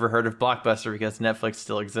you've never heard of Blockbuster, because Netflix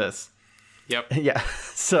still exists. Yep. Yeah.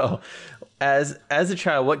 So, as a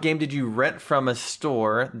child, what game did you rent from a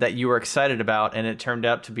store that you were excited about, and it turned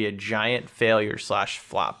out to be a giant failure /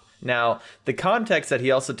 flop? Now, the context that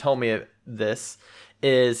he also told me this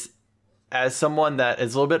is, as someone that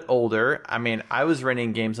is a little bit older, I mean, I was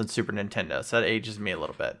renting games on Super Nintendo, so that ages me a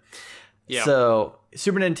little bit. Yeah. So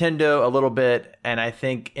Super Nintendo a little bit, and I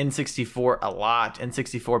think N64 a lot,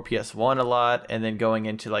 N64, PS1 a lot, and then going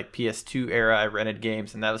into like PS2 era, I rented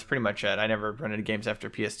games, and that was pretty much it. I never rented games after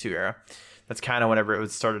PS2 era. That's kind of whenever it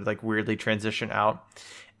was started like weirdly transition out.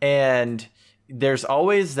 And there's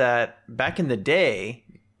always that, back in the day,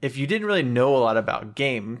 if you didn't really know a lot about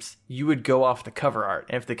games, you would go off the cover art.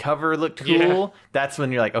 And if the cover looked cool, that's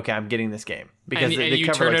when you're like, okay, I'm getting this game. Because and the you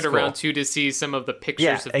cover turn looks it around cool. too to see some of the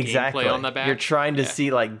pictures of exactly. gameplay on the back. You're trying to see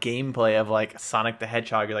like gameplay of like Sonic the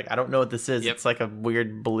Hedgehog. You're like, I don't know what this is. Yep. It's like a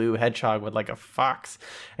weird blue hedgehog with like a fox.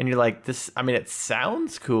 And you're like, this, I mean, it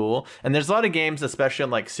sounds cool. And there's a lot of games, especially on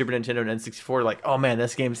like Super Nintendo and N64, like, oh man,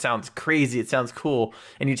 this game sounds crazy. It sounds cool.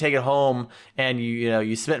 And you take it home and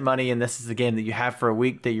you spent money, and this is the game that you have for a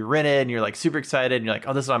week that you rented, and you're like super excited, and you're like,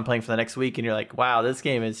 oh, this is what I'm playing for the next week. And you're like, wow, this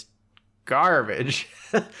game is garbage.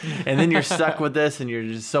 And then you're stuck with this, and you're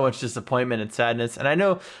just so much disappointment and sadness. And I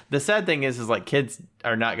know the sad thing is like kids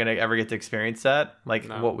are not going to ever get to experience that, like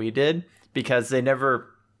what we did, because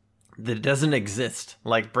that doesn't exist.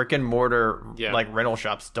 Like brick and mortar, like rental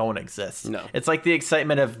shops don't exist. No. It's like the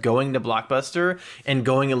excitement of going to Blockbuster and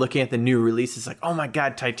going and looking at the new releases, like, oh my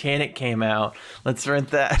god, Titanic came out, let's rent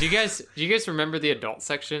that. Do you guys remember the adult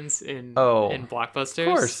sections in Blockbusters?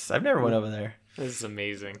 Of course, I've never went over there. This is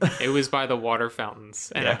amazing. It was by the water fountains,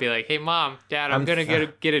 and I'd be like, "Hey, Mom, Dad, I'm gonna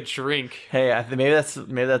get a drink." Hey, maybe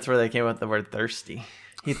that's where they came up with the word thirsty.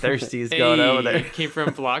 He thirsty is going over there. It came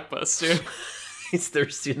from Blockbuster. He's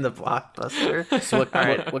thirsty in the Blockbuster. So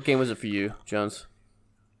what game was it for you, Jones?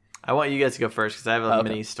 I want you guys to go first because I have a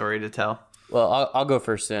mini story to tell. Well, I'll go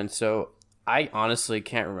first then. So I honestly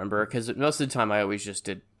can't remember, because most of the time I always just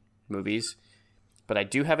did movies. But I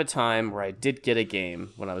do have a time where I did get a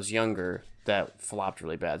game when I was younger that flopped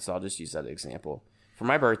really bad, so I'll just use that example. For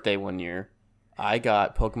my birthday one year, I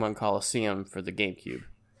got Pokemon Coliseum for the GameCube.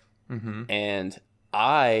 Mm-hmm. And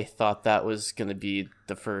I thought that was going to be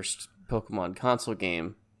the first Pokemon console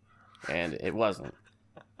game, and it wasn't.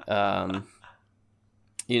 Because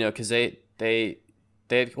they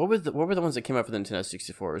what were the ones that came out for the Nintendo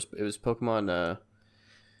 64? It was Pokemon.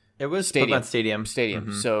 It was Stadium. Pokemon Stadium.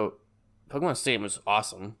 Mm-hmm. So Pokemon Stadium was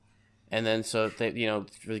awesome, and then so they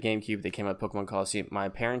for the GameCube they came out with Pokemon Coliseum. My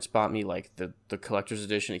parents bought me like the collector's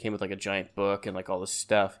edition. It came with like a giant book and like all this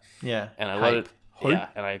stuff. Yeah, and I loved it. Yeah,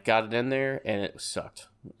 and I got it in there, and it sucked.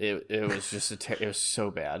 It was just it was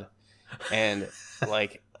so bad. And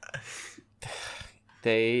like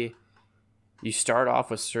you start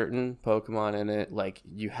off with certain Pokemon in it, like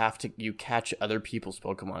you catch other people's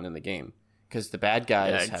Pokemon in the game, because the bad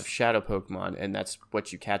guys have shadow Pokemon, and that's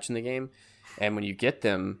what you catch in the game. And when you get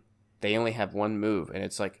them, they only have one move, and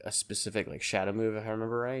it's like a specific like shadow move, if I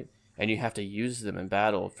remember right. and you have to use them in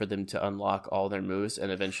battle for them to unlock all their moves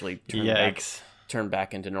and eventually turn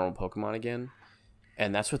back into normal Pokemon again.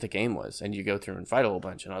 And that's what the game was. And you go through and fight a whole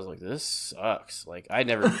bunch. And I was like, this sucks. Like I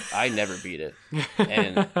never beat it.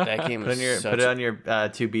 And that game was put it on your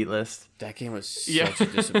to beat list. That game was such a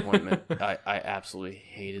disappointment. I absolutely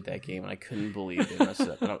hated that game, and I couldn't believe they messed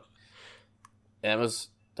it up. And that was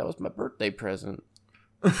my birthday present.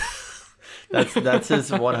 That's his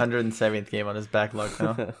 170th game on his backlog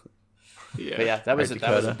now. Yeah. But yeah, that was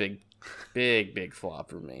a big flop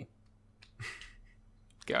for me.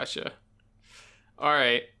 Gotcha. All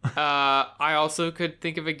right. I also could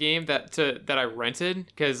think of a game that I rented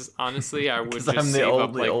because honestly, I would just save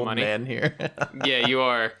up like old money. Man here. Yeah, you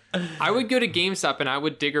are. I would go to GameStop and I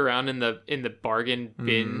would dig around in the bargain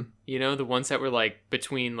bin. You know, the ones that were like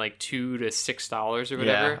between like $2 to $6 or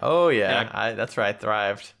whatever. Yeah. Oh yeah. That's where I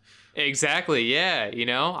thrived. Exactly. Yeah. You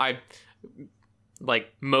know, I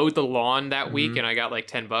like mowed the lawn that week and I got like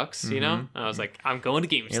 $10. You know, I was like, I'm going to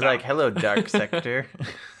GameStop. You're like, hello, Dark Sector.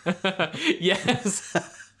 Yes.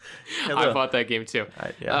 I bought that game too.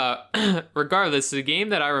 Regardless, the game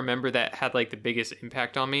that I remember that had like the biggest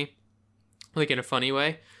impact on me, like in a funny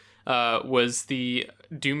way, was the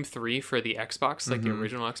Doom 3 for the Xbox, like the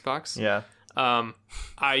original Xbox. Yeah.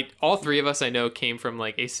 All three of us I know came from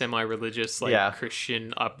like a semi-religious like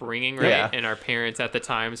Christian upbringing, right? Yeah. And our parents at the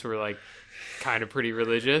times were like kind of pretty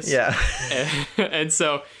religious. Yeah. And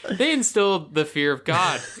so they instilled the fear of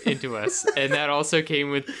God into us. And that also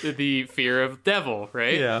came with the fear of devil,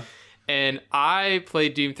 right? Yeah. And I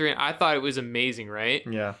played Doom 3 and I thought it was amazing, right?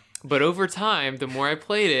 Yeah. But over time, the more I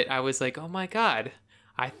played it, I was like, oh my God,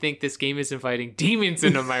 I think this game is inviting demons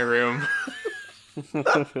into my room.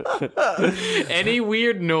 Any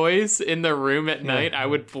weird noise in the room at night, I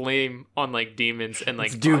would blame on like demons and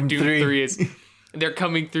like Doom 3 is... They're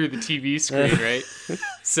coming through the TV screen, right?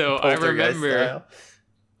 So I remember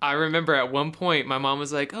at one point my mom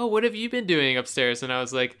was like, "Oh, what have you been doing upstairs?" And I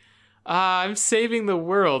was like, "I'm saving the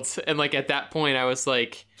world." And like at that point, I was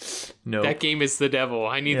like, "No, that game is the devil.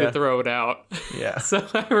 I need to throw it out." Yeah. So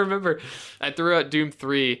I remember I threw out Doom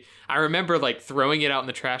 3. I remember like throwing it out in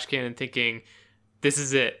the trash can and thinking, "This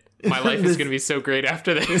is it. My life is going to be so great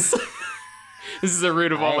after this. This is the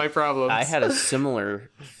root of all my problems." I had a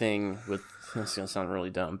similar thing with. This is gonna sound really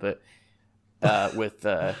dumb, but with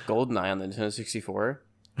GoldenEye on the Nintendo 64.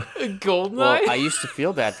 GoldenEye? Well, I used to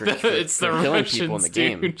feel bad for killing Russians, people in the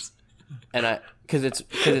game, dude. and because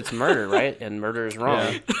it's murder, right? And murder is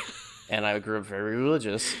wrong. Yeah. And I grew up very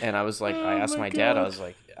religious, and I was like, I asked my dad, I was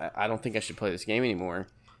like, I don't think I should play this game anymore.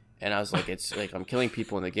 And I was like, it's like I'm killing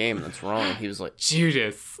people in the game, and that's wrong. And he was like,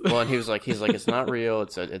 Judith. Well, and he's like, it's not real.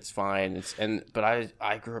 It's fine. But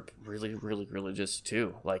I grew up really, really religious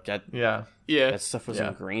too. Like that. Yeah. That stuff was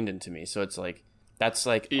ingrained into me. So it's like that's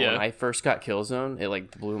like when I first got Killzone, it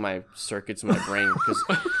like blew my circuits in my brain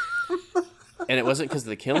and it wasn't because of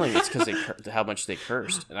the killing. It's because how much they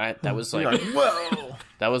cursed, and that was like whoa.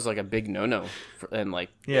 That was like a big no and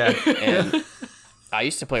like and I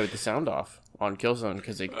used to play with the sound off on Killzone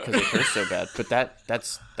because they curse so bad, but that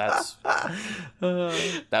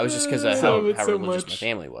was just because of how religious my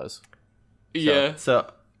family was.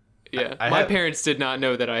 My parents did not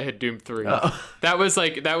know that I had Doom 3. Oh. That was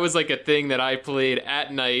like a thing that I played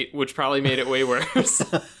at night, which probably made it way worse.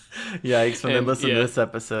 Yikes! When they listen to this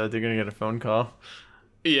episode, they're gonna get a phone call.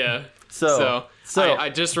 Yeah. So I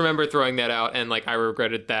just remember throwing that out, and like I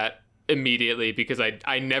regretted that immediately because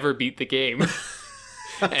I never beat the game.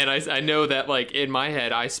 And I know that like in my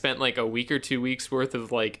head I spent like a week or 2 weeks worth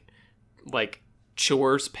of like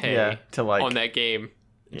chores pay on that game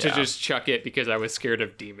to just chuck it because I was scared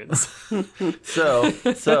of demons. So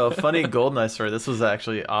funny GoldenEye story. This was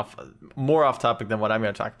actually more off topic than what I'm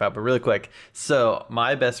going to talk about, but really quick. So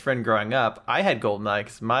my best friend growing up, I had GoldenEye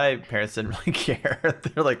because my parents didn't really care.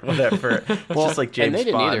 They're like, whatever. Well, just like James and they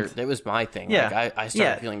didn't Bond. either. It was my thing. Yeah. Like, I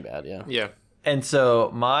started feeling bad. Yeah. Yeah. And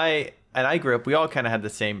so and I grew up, we all kind of had the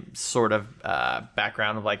same sort of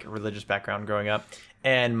background of like religious background growing up.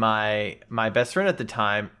 And my best friend at the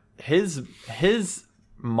time, his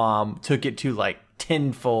mom took it to like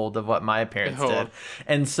tenfold of what my parents did.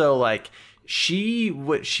 And so like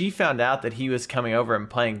she found out that he was coming over and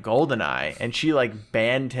playing GoldenEye, and she like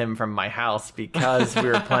banned him from my house because we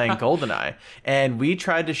were playing GoldenEye. And we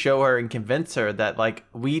tried to show her and convince her that like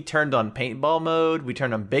we turned on paintball mode, we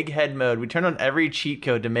turned on big head mode, we turned on every cheat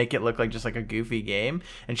code to make it look like just like a goofy game.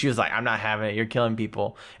 And she was like, I'm not having it, you're killing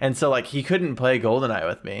people. And so like he couldn't play GoldenEye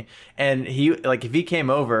with me. And he like if he came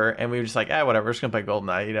over and we were just like, whatever, we're just gonna play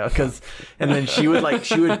GoldenEye, you know, and then she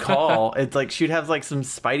would call, it's like she'd have like some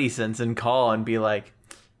spidey sense and call and be like,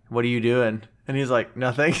 what are you doing? And he's like,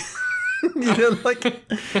 nothing. Like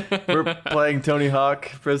we're playing Tony Hawk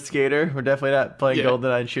Pro Skater. We're definitely not playing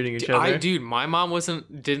GoldenEye and shooting each other. Dude, my mom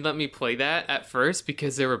didn't let me play that at first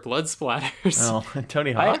because there were blood splatters. Oh,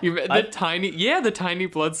 Tony Hawk. The tiny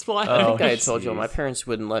blood splatters. I think I had told you my parents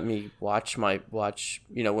wouldn't let me watch one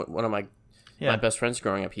of my best friends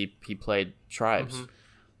growing up. He played Tribes. Mm-hmm.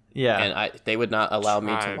 Yeah, and they would not allow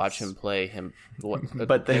me to watch him play him.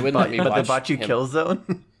 But they wouldn't let me. But they bought you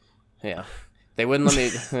Killzone. Yeah. They wouldn't let me.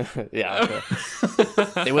 Yeah,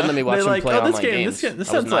 they wouldn't let me watch him play online games. I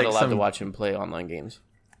was not allowed to watch him play online games.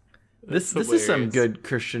 This is some good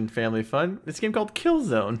Christian family fun. This game called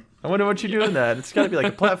Killzone. I wonder what you do in that. It's got to be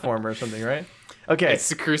like a platformer or something, right? Okay, it's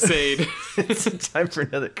a crusade. It's time for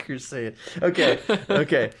another crusade.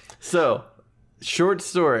 Okay. So, short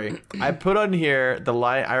story. I put on here the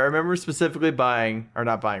line. I remember specifically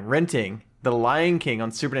renting The Lion King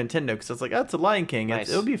on Super Nintendo because I was like, that's a Lion King. Nice.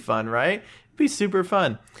 It'll be fun, right? It'd be super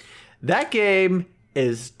fun. That game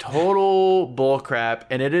is total bullcrap,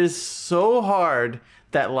 and it is so hard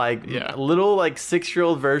that little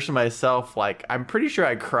 6-year-old version of myself, I'm pretty sure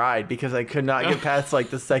I cried because I could not get past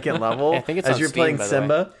the second level. I think it's as on you're Steam, playing by the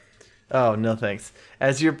Simba. way. Oh, no thanks.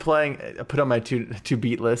 As you're playing, I put on my two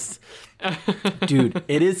beat list. Dude,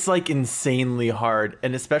 it is insanely hard.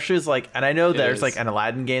 And especially as and I know there's an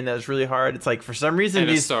Aladdin game that was really hard. It's for some reason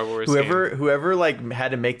and these Star Wars whoever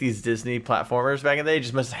had to make these Disney platformers back in the day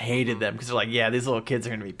just must have hated them because they're these little kids are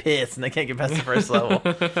going to be pissed and they can't get past the first level.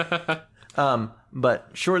 But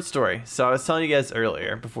short story. So I was telling you guys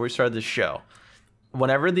earlier before we started the show,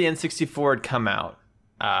 whenever the N64 had come out,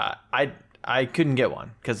 I couldn't get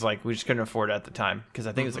one because we just couldn't afford it at the time because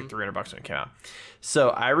I think it was $300 when it came out. So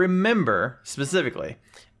I remember specifically,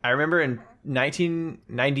 in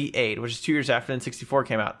 1998, which is 2 years after the N64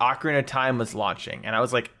 came out, Ocarina of Time was launching, and I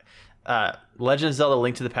was Legend of Zelda: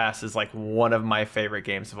 Link to the Past is one of my favorite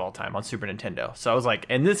games of all time on Super Nintendo. So I was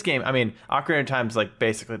in this game, Ocarina of Time is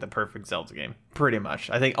basically the perfect Zelda game, pretty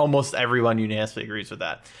much. I think almost everyone unanimously agrees with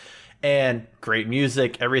that. And great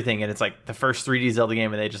music, everything, and it's the first 3D Zelda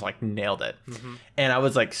game, and they just nailed it. Mm-hmm. And I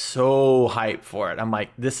was so hyped for it. I'm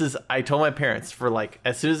this is. I told my parents for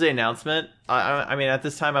as soon as the announcement. At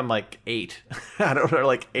this time I'm 8. I don't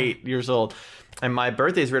know, 8 years old, and my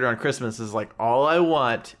birthday's right around Christmas. Is all I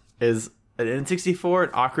want is an N64,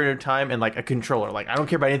 an Ocarina of Time, and a controller. I don't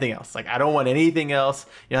care about anything else. I don't want anything else.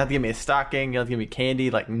 You don't have to give me a stocking. You don't have to give me candy.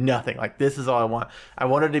 Nothing. This is all I want. I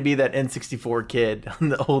wanted to be that N64 kid on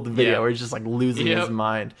the old video where he's just losing his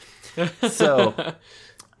mind. So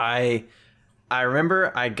I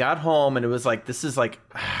remember I got home and it was this is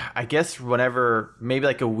I guess whenever, maybe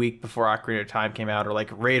a week before Ocarina of Time came out or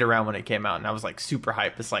right around when it came out, and I was super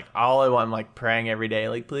hyped. It's all I want. I'm praying every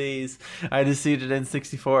day, please, I just see it in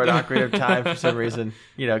N64 at Ocarina of Time for some reason,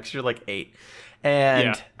 because you're 8.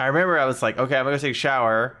 And I remember I was okay, I'm gonna go take a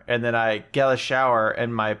shower, and then I get out of the shower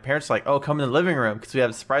and my parents were oh, come in the living room because we have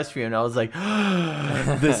a surprise for you. And I was the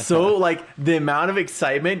amount of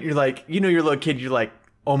excitement, you're your little kid, you're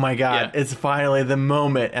oh my God, it's finally the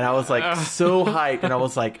moment. And I was so hyped. And I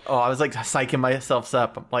was I was psyching myself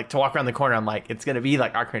up. To walk around the corner, I'm it's going to be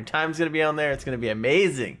Ocarina of Time's going to be on there. It's going to be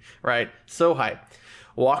amazing. Right? So hyped.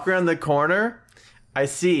 Walk around the corner. I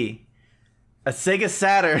see a Sega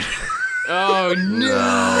Saturn. Oh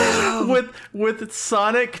no! with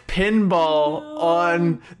Sonic Pinball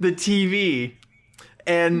on the TV.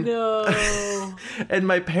 And, and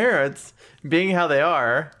my parents, being how they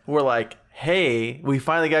are, were hey, we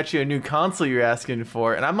finally got you a new console you're asking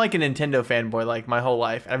for. And I'm a Nintendo fanboy my whole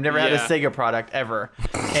life. I've never had a Sega product ever.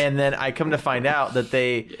 And then I come to find out that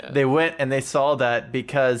they went and they saw that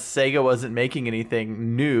because Sega wasn't making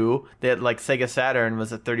anything new, that Sega Saturn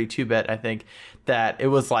was a 32-bit, I think, that it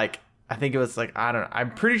was I think it was I don't know.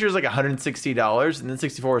 I'm pretty sure it's $160, and then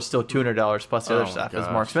 64 was still $200 plus the other stuff. It was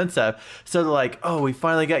more expensive. So they're oh, we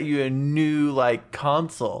finally got you a new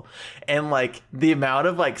console, and the amount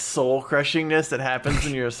of soul crushingness that happens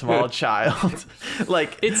when you're a small child,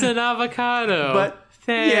 it's an avocado. But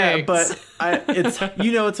thanks. Yeah, but it's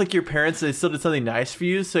it's your parents. They still did something nice for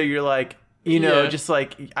you, so you're just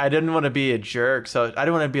I didn't want to be a jerk, so I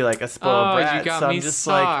didn't want to be a spoiled brat. You got so me I'm just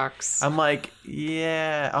socks. I'm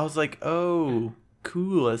yeah. I was oh,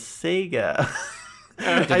 cool, a Sega.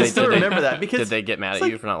 I still remember that because did they get mad at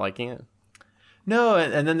you for not liking it? No,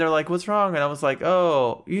 and then they're what's wrong? And I was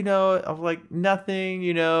oh, I was nothing,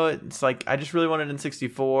 it's I just really wanted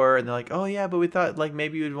N64, and they're oh yeah, but we thought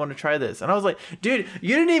maybe you'd want to try this, and I was dude,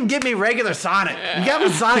 you didn't even give me regular Sonic. You got me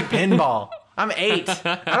Sonic Pinball. I'm 8.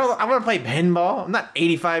 I want to play pinball. I'm not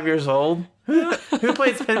 85 years old. Who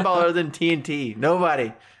plays pinball other than TNT?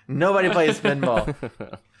 Nobody plays pinball.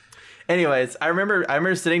 Anyways, I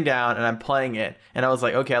remember sitting down and I'm playing it, and I was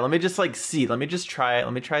like, okay, let me just like see, let me just try it,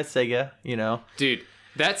 let me try Sega, you know. Dude,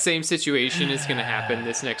 that same situation is going to happen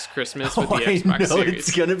this next Christmas with the I Xbox know, Series.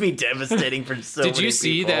 it's gonna be devastating for so many Did you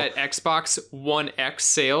see people. that Xbox One X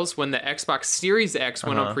sales when the Xbox Series X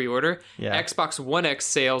went on pre-order? Yeah. Xbox One X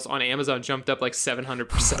sales on Amazon jumped up like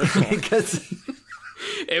 700%. Because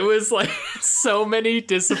It was like so many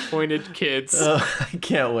disappointed kids. I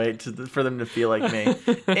can't wait for them to feel like me.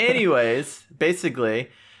 Anyways, basically,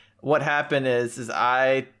 what happened is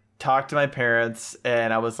I talked to my parents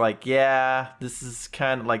and I was like, yeah, this is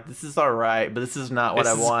kind of like, this is all right, but this is not what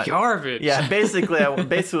This I is want. garbage. Yeah,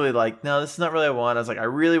 basically, like, no, this is not really what I want. I was like, I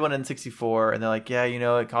really want N64, and they're like, yeah, you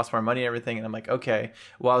know, it costs more money and everything, and I'm like, okay.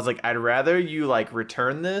 Well, I was like, I'd rather you like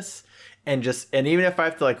return this and even if I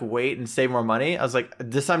have to like wait and save more money, I was like,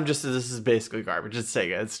 this is basically garbage. It's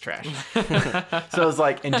Sega, it's trash. So I was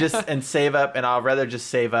like, and save up, and I'll rather just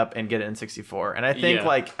save up and get it in 64. And I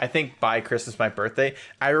think by Christmas, my birthday,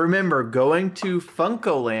 I remember going to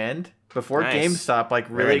FuncoLand before Nice. GameStop like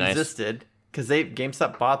Very really nice. existed. Because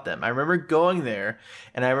GameStop bought them. I remember going there,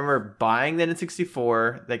 and I remember buying the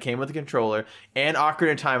N64 that came with the controller and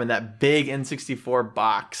Ocarina of Time in that big N64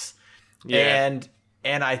 box. Yeah.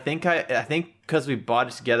 And I think because we bought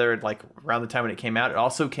it together like around the time when it came out, it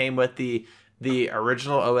also came with the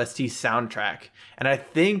original OST soundtrack. And I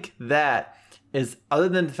think that is, other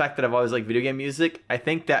than the fact that I've always liked video game music, I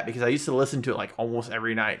think that because I used to listen to it like almost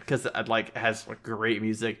every night because it has like great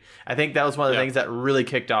music. I think that was one of the things that really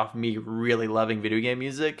kicked off me really loving video game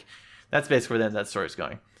music. That's basically where that story's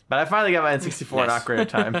going. But I finally got my N64 and Ocarina of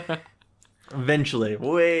Time. Eventually, a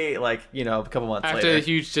couple months After later. the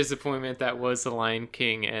huge disappointment that was the Lion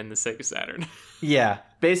King and the Sega Saturn. Yeah,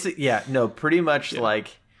 pretty much like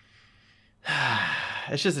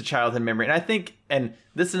it's just a childhood memory. And I think, and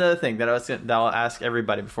this is another thing that I'll ask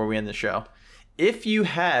everybody before we end the show. If you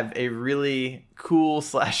have a really cool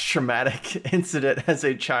 / traumatic incident as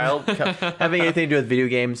a child having anything to do with video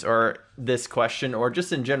games or this question or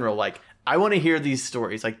just in general, like, I want to hear these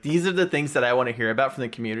stories. Like, these are the things that I want to hear about from the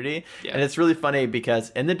community. Yeah. And it's really funny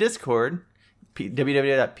because in the Discord,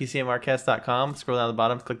 www.pcmrcast.com, scroll down to the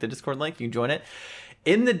bottom, click the Discord link, you can join it.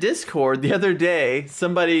 In the Discord the other day,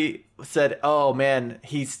 somebody said, oh man,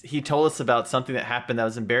 he told us about something that happened that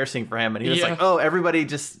was embarrassing for him. And he was like, oh,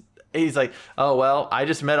 he's like, oh, well, I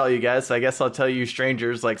just met all you guys, so I guess I'll tell you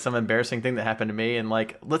strangers like some embarrassing thing that happened to me. And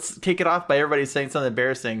like, let's kick it off by everybody saying something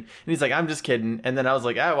embarrassing. And he's like, I'm just kidding. And then I was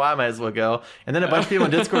like, well, I might as well go. And then a bunch of people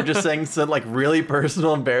in Discord just saying some like really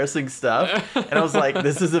personal, embarrassing stuff. And I was like,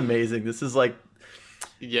 this is amazing. This is like,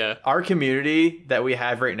 Yeah. our community that we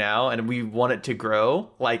have right now, and we want it to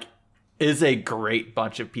grow, like, is a great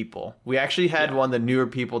bunch of people. We actually had one of the newer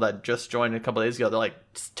people that just joined a couple days ago. They're like,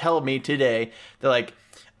 tell me today, they're like,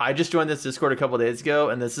 I just joined this Discord a couple days ago,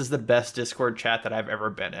 and this is the best Discord chat that I've ever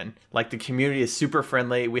been in. Like, the community is super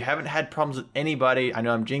friendly. We haven't had problems with anybody. I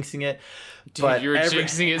know I'm jinxing it. Dude, but you're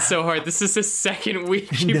jinxing it so hard. This is the second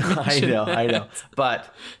week you I know.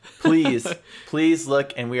 But please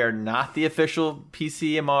look, and we are not the official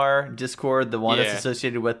PCMR Discord, the one that's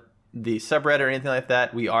associated with the subreddit or anything like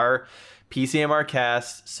that. We are PCMR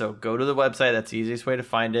Cast, so go to the website. That's the easiest way to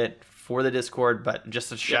find it for the Discord. But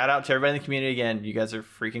just a shout out to everybody in the community again. You guys are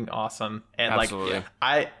freaking awesome. And Absolutely.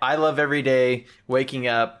 I love every day waking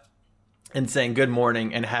up and saying good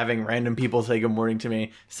morning and having random people say good morning to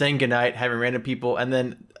me, saying good night, having random people. And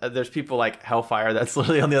then there's people like Hellfire that's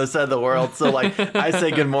literally on the other side of the world. So like I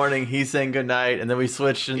say good morning, he's saying good night. And then we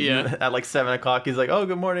switch and at like 7 o'clock, he's like, oh,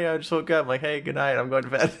 good morning. I just woke up. I'm like, hey, good night. I'm going to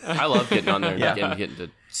bed. I love getting on there and getting to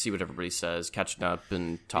see what everybody says, catching up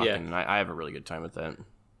and talking. Yeah. And I have a really good time with that.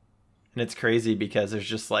 And it's crazy because there's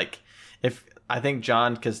just like, if I think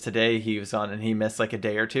John, because today he was on and he missed like a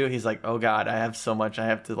day or two, he's like, oh God, I have so much I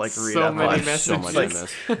have to like read So up many on. messages. So much I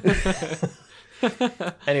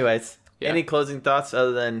miss. Anyways, Yeah. any closing thoughts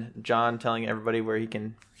other than John telling everybody where they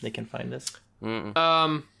can find us?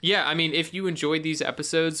 Yeah, I mean, if you enjoyed these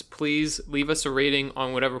episodes, please leave us a rating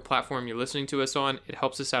on whatever platform you're listening to us on. It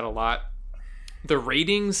helps us out a lot. The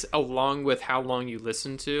ratings, along with how long you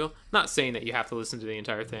listen to, not saying that you have to listen to the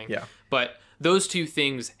entire thing, but those two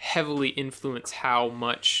things heavily influence how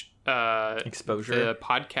much Exposure. the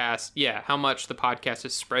podcast, how much the podcast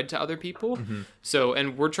is spread to other people. So,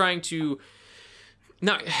 and we're trying to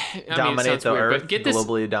not Dominate the earth, but get this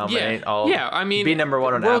globally dominate all. Yeah, I mean, be number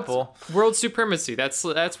one on Apple. World supremacy. That's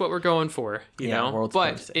what we're going for, you know. world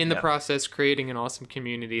But supremacy, in the process, creating an awesome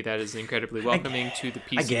community that is incredibly welcoming to the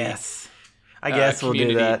PC. I guess we'll do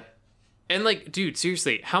community. that. And like, dude,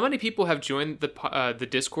 seriously, how many people have joined the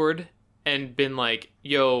Discord and been like,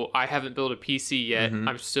 yo, I haven't built a PC yet.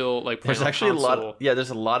 I'm still like playing There's on actually console. a lot. Yeah, there's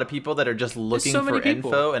a lot of people that are just looking so many for people.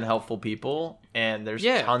 info and helpful people, and there's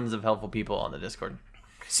Yeah. tons of helpful people on the Discord.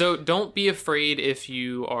 So don't be afraid if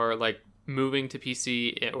you are like moving to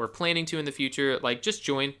PC or planning to in the future. Like, just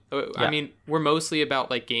join. Yeah. I mean, we're mostly about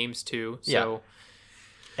like games too. So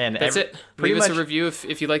And that's it. pretty Leave us a much- review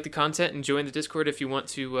if you like the content, and join the Discord if you want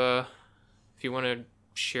to. If you want to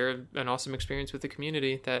share an awesome experience with the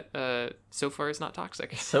community that so far is not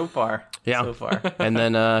toxic. So far, Yeah. so far. And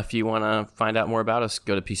then if you want to find out more about us,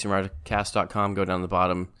 go to PCRiderCast.com, go down the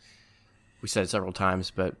bottom. We said it several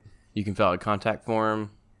times, but you can fill out a contact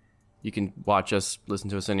form. You can watch us, listen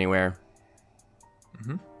to us anywhere.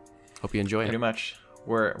 Hope you enjoy Pretty it. much,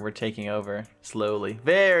 we're taking over slowly,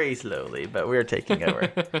 very slowly, but we're taking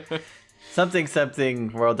over.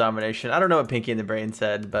 something world domination. I don't know what Pinky and the Brain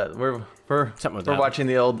said, but we're Something like we're that. watching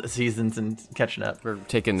the old seasons and catching up. We're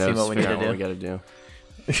taking See notes, what we need figuring out to what we do.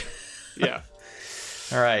 got to do. Yeah.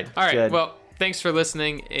 All right, All right. good. Well, thanks for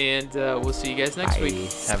listening, and we'll see you guys next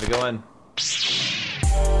week. Have a good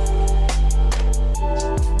one.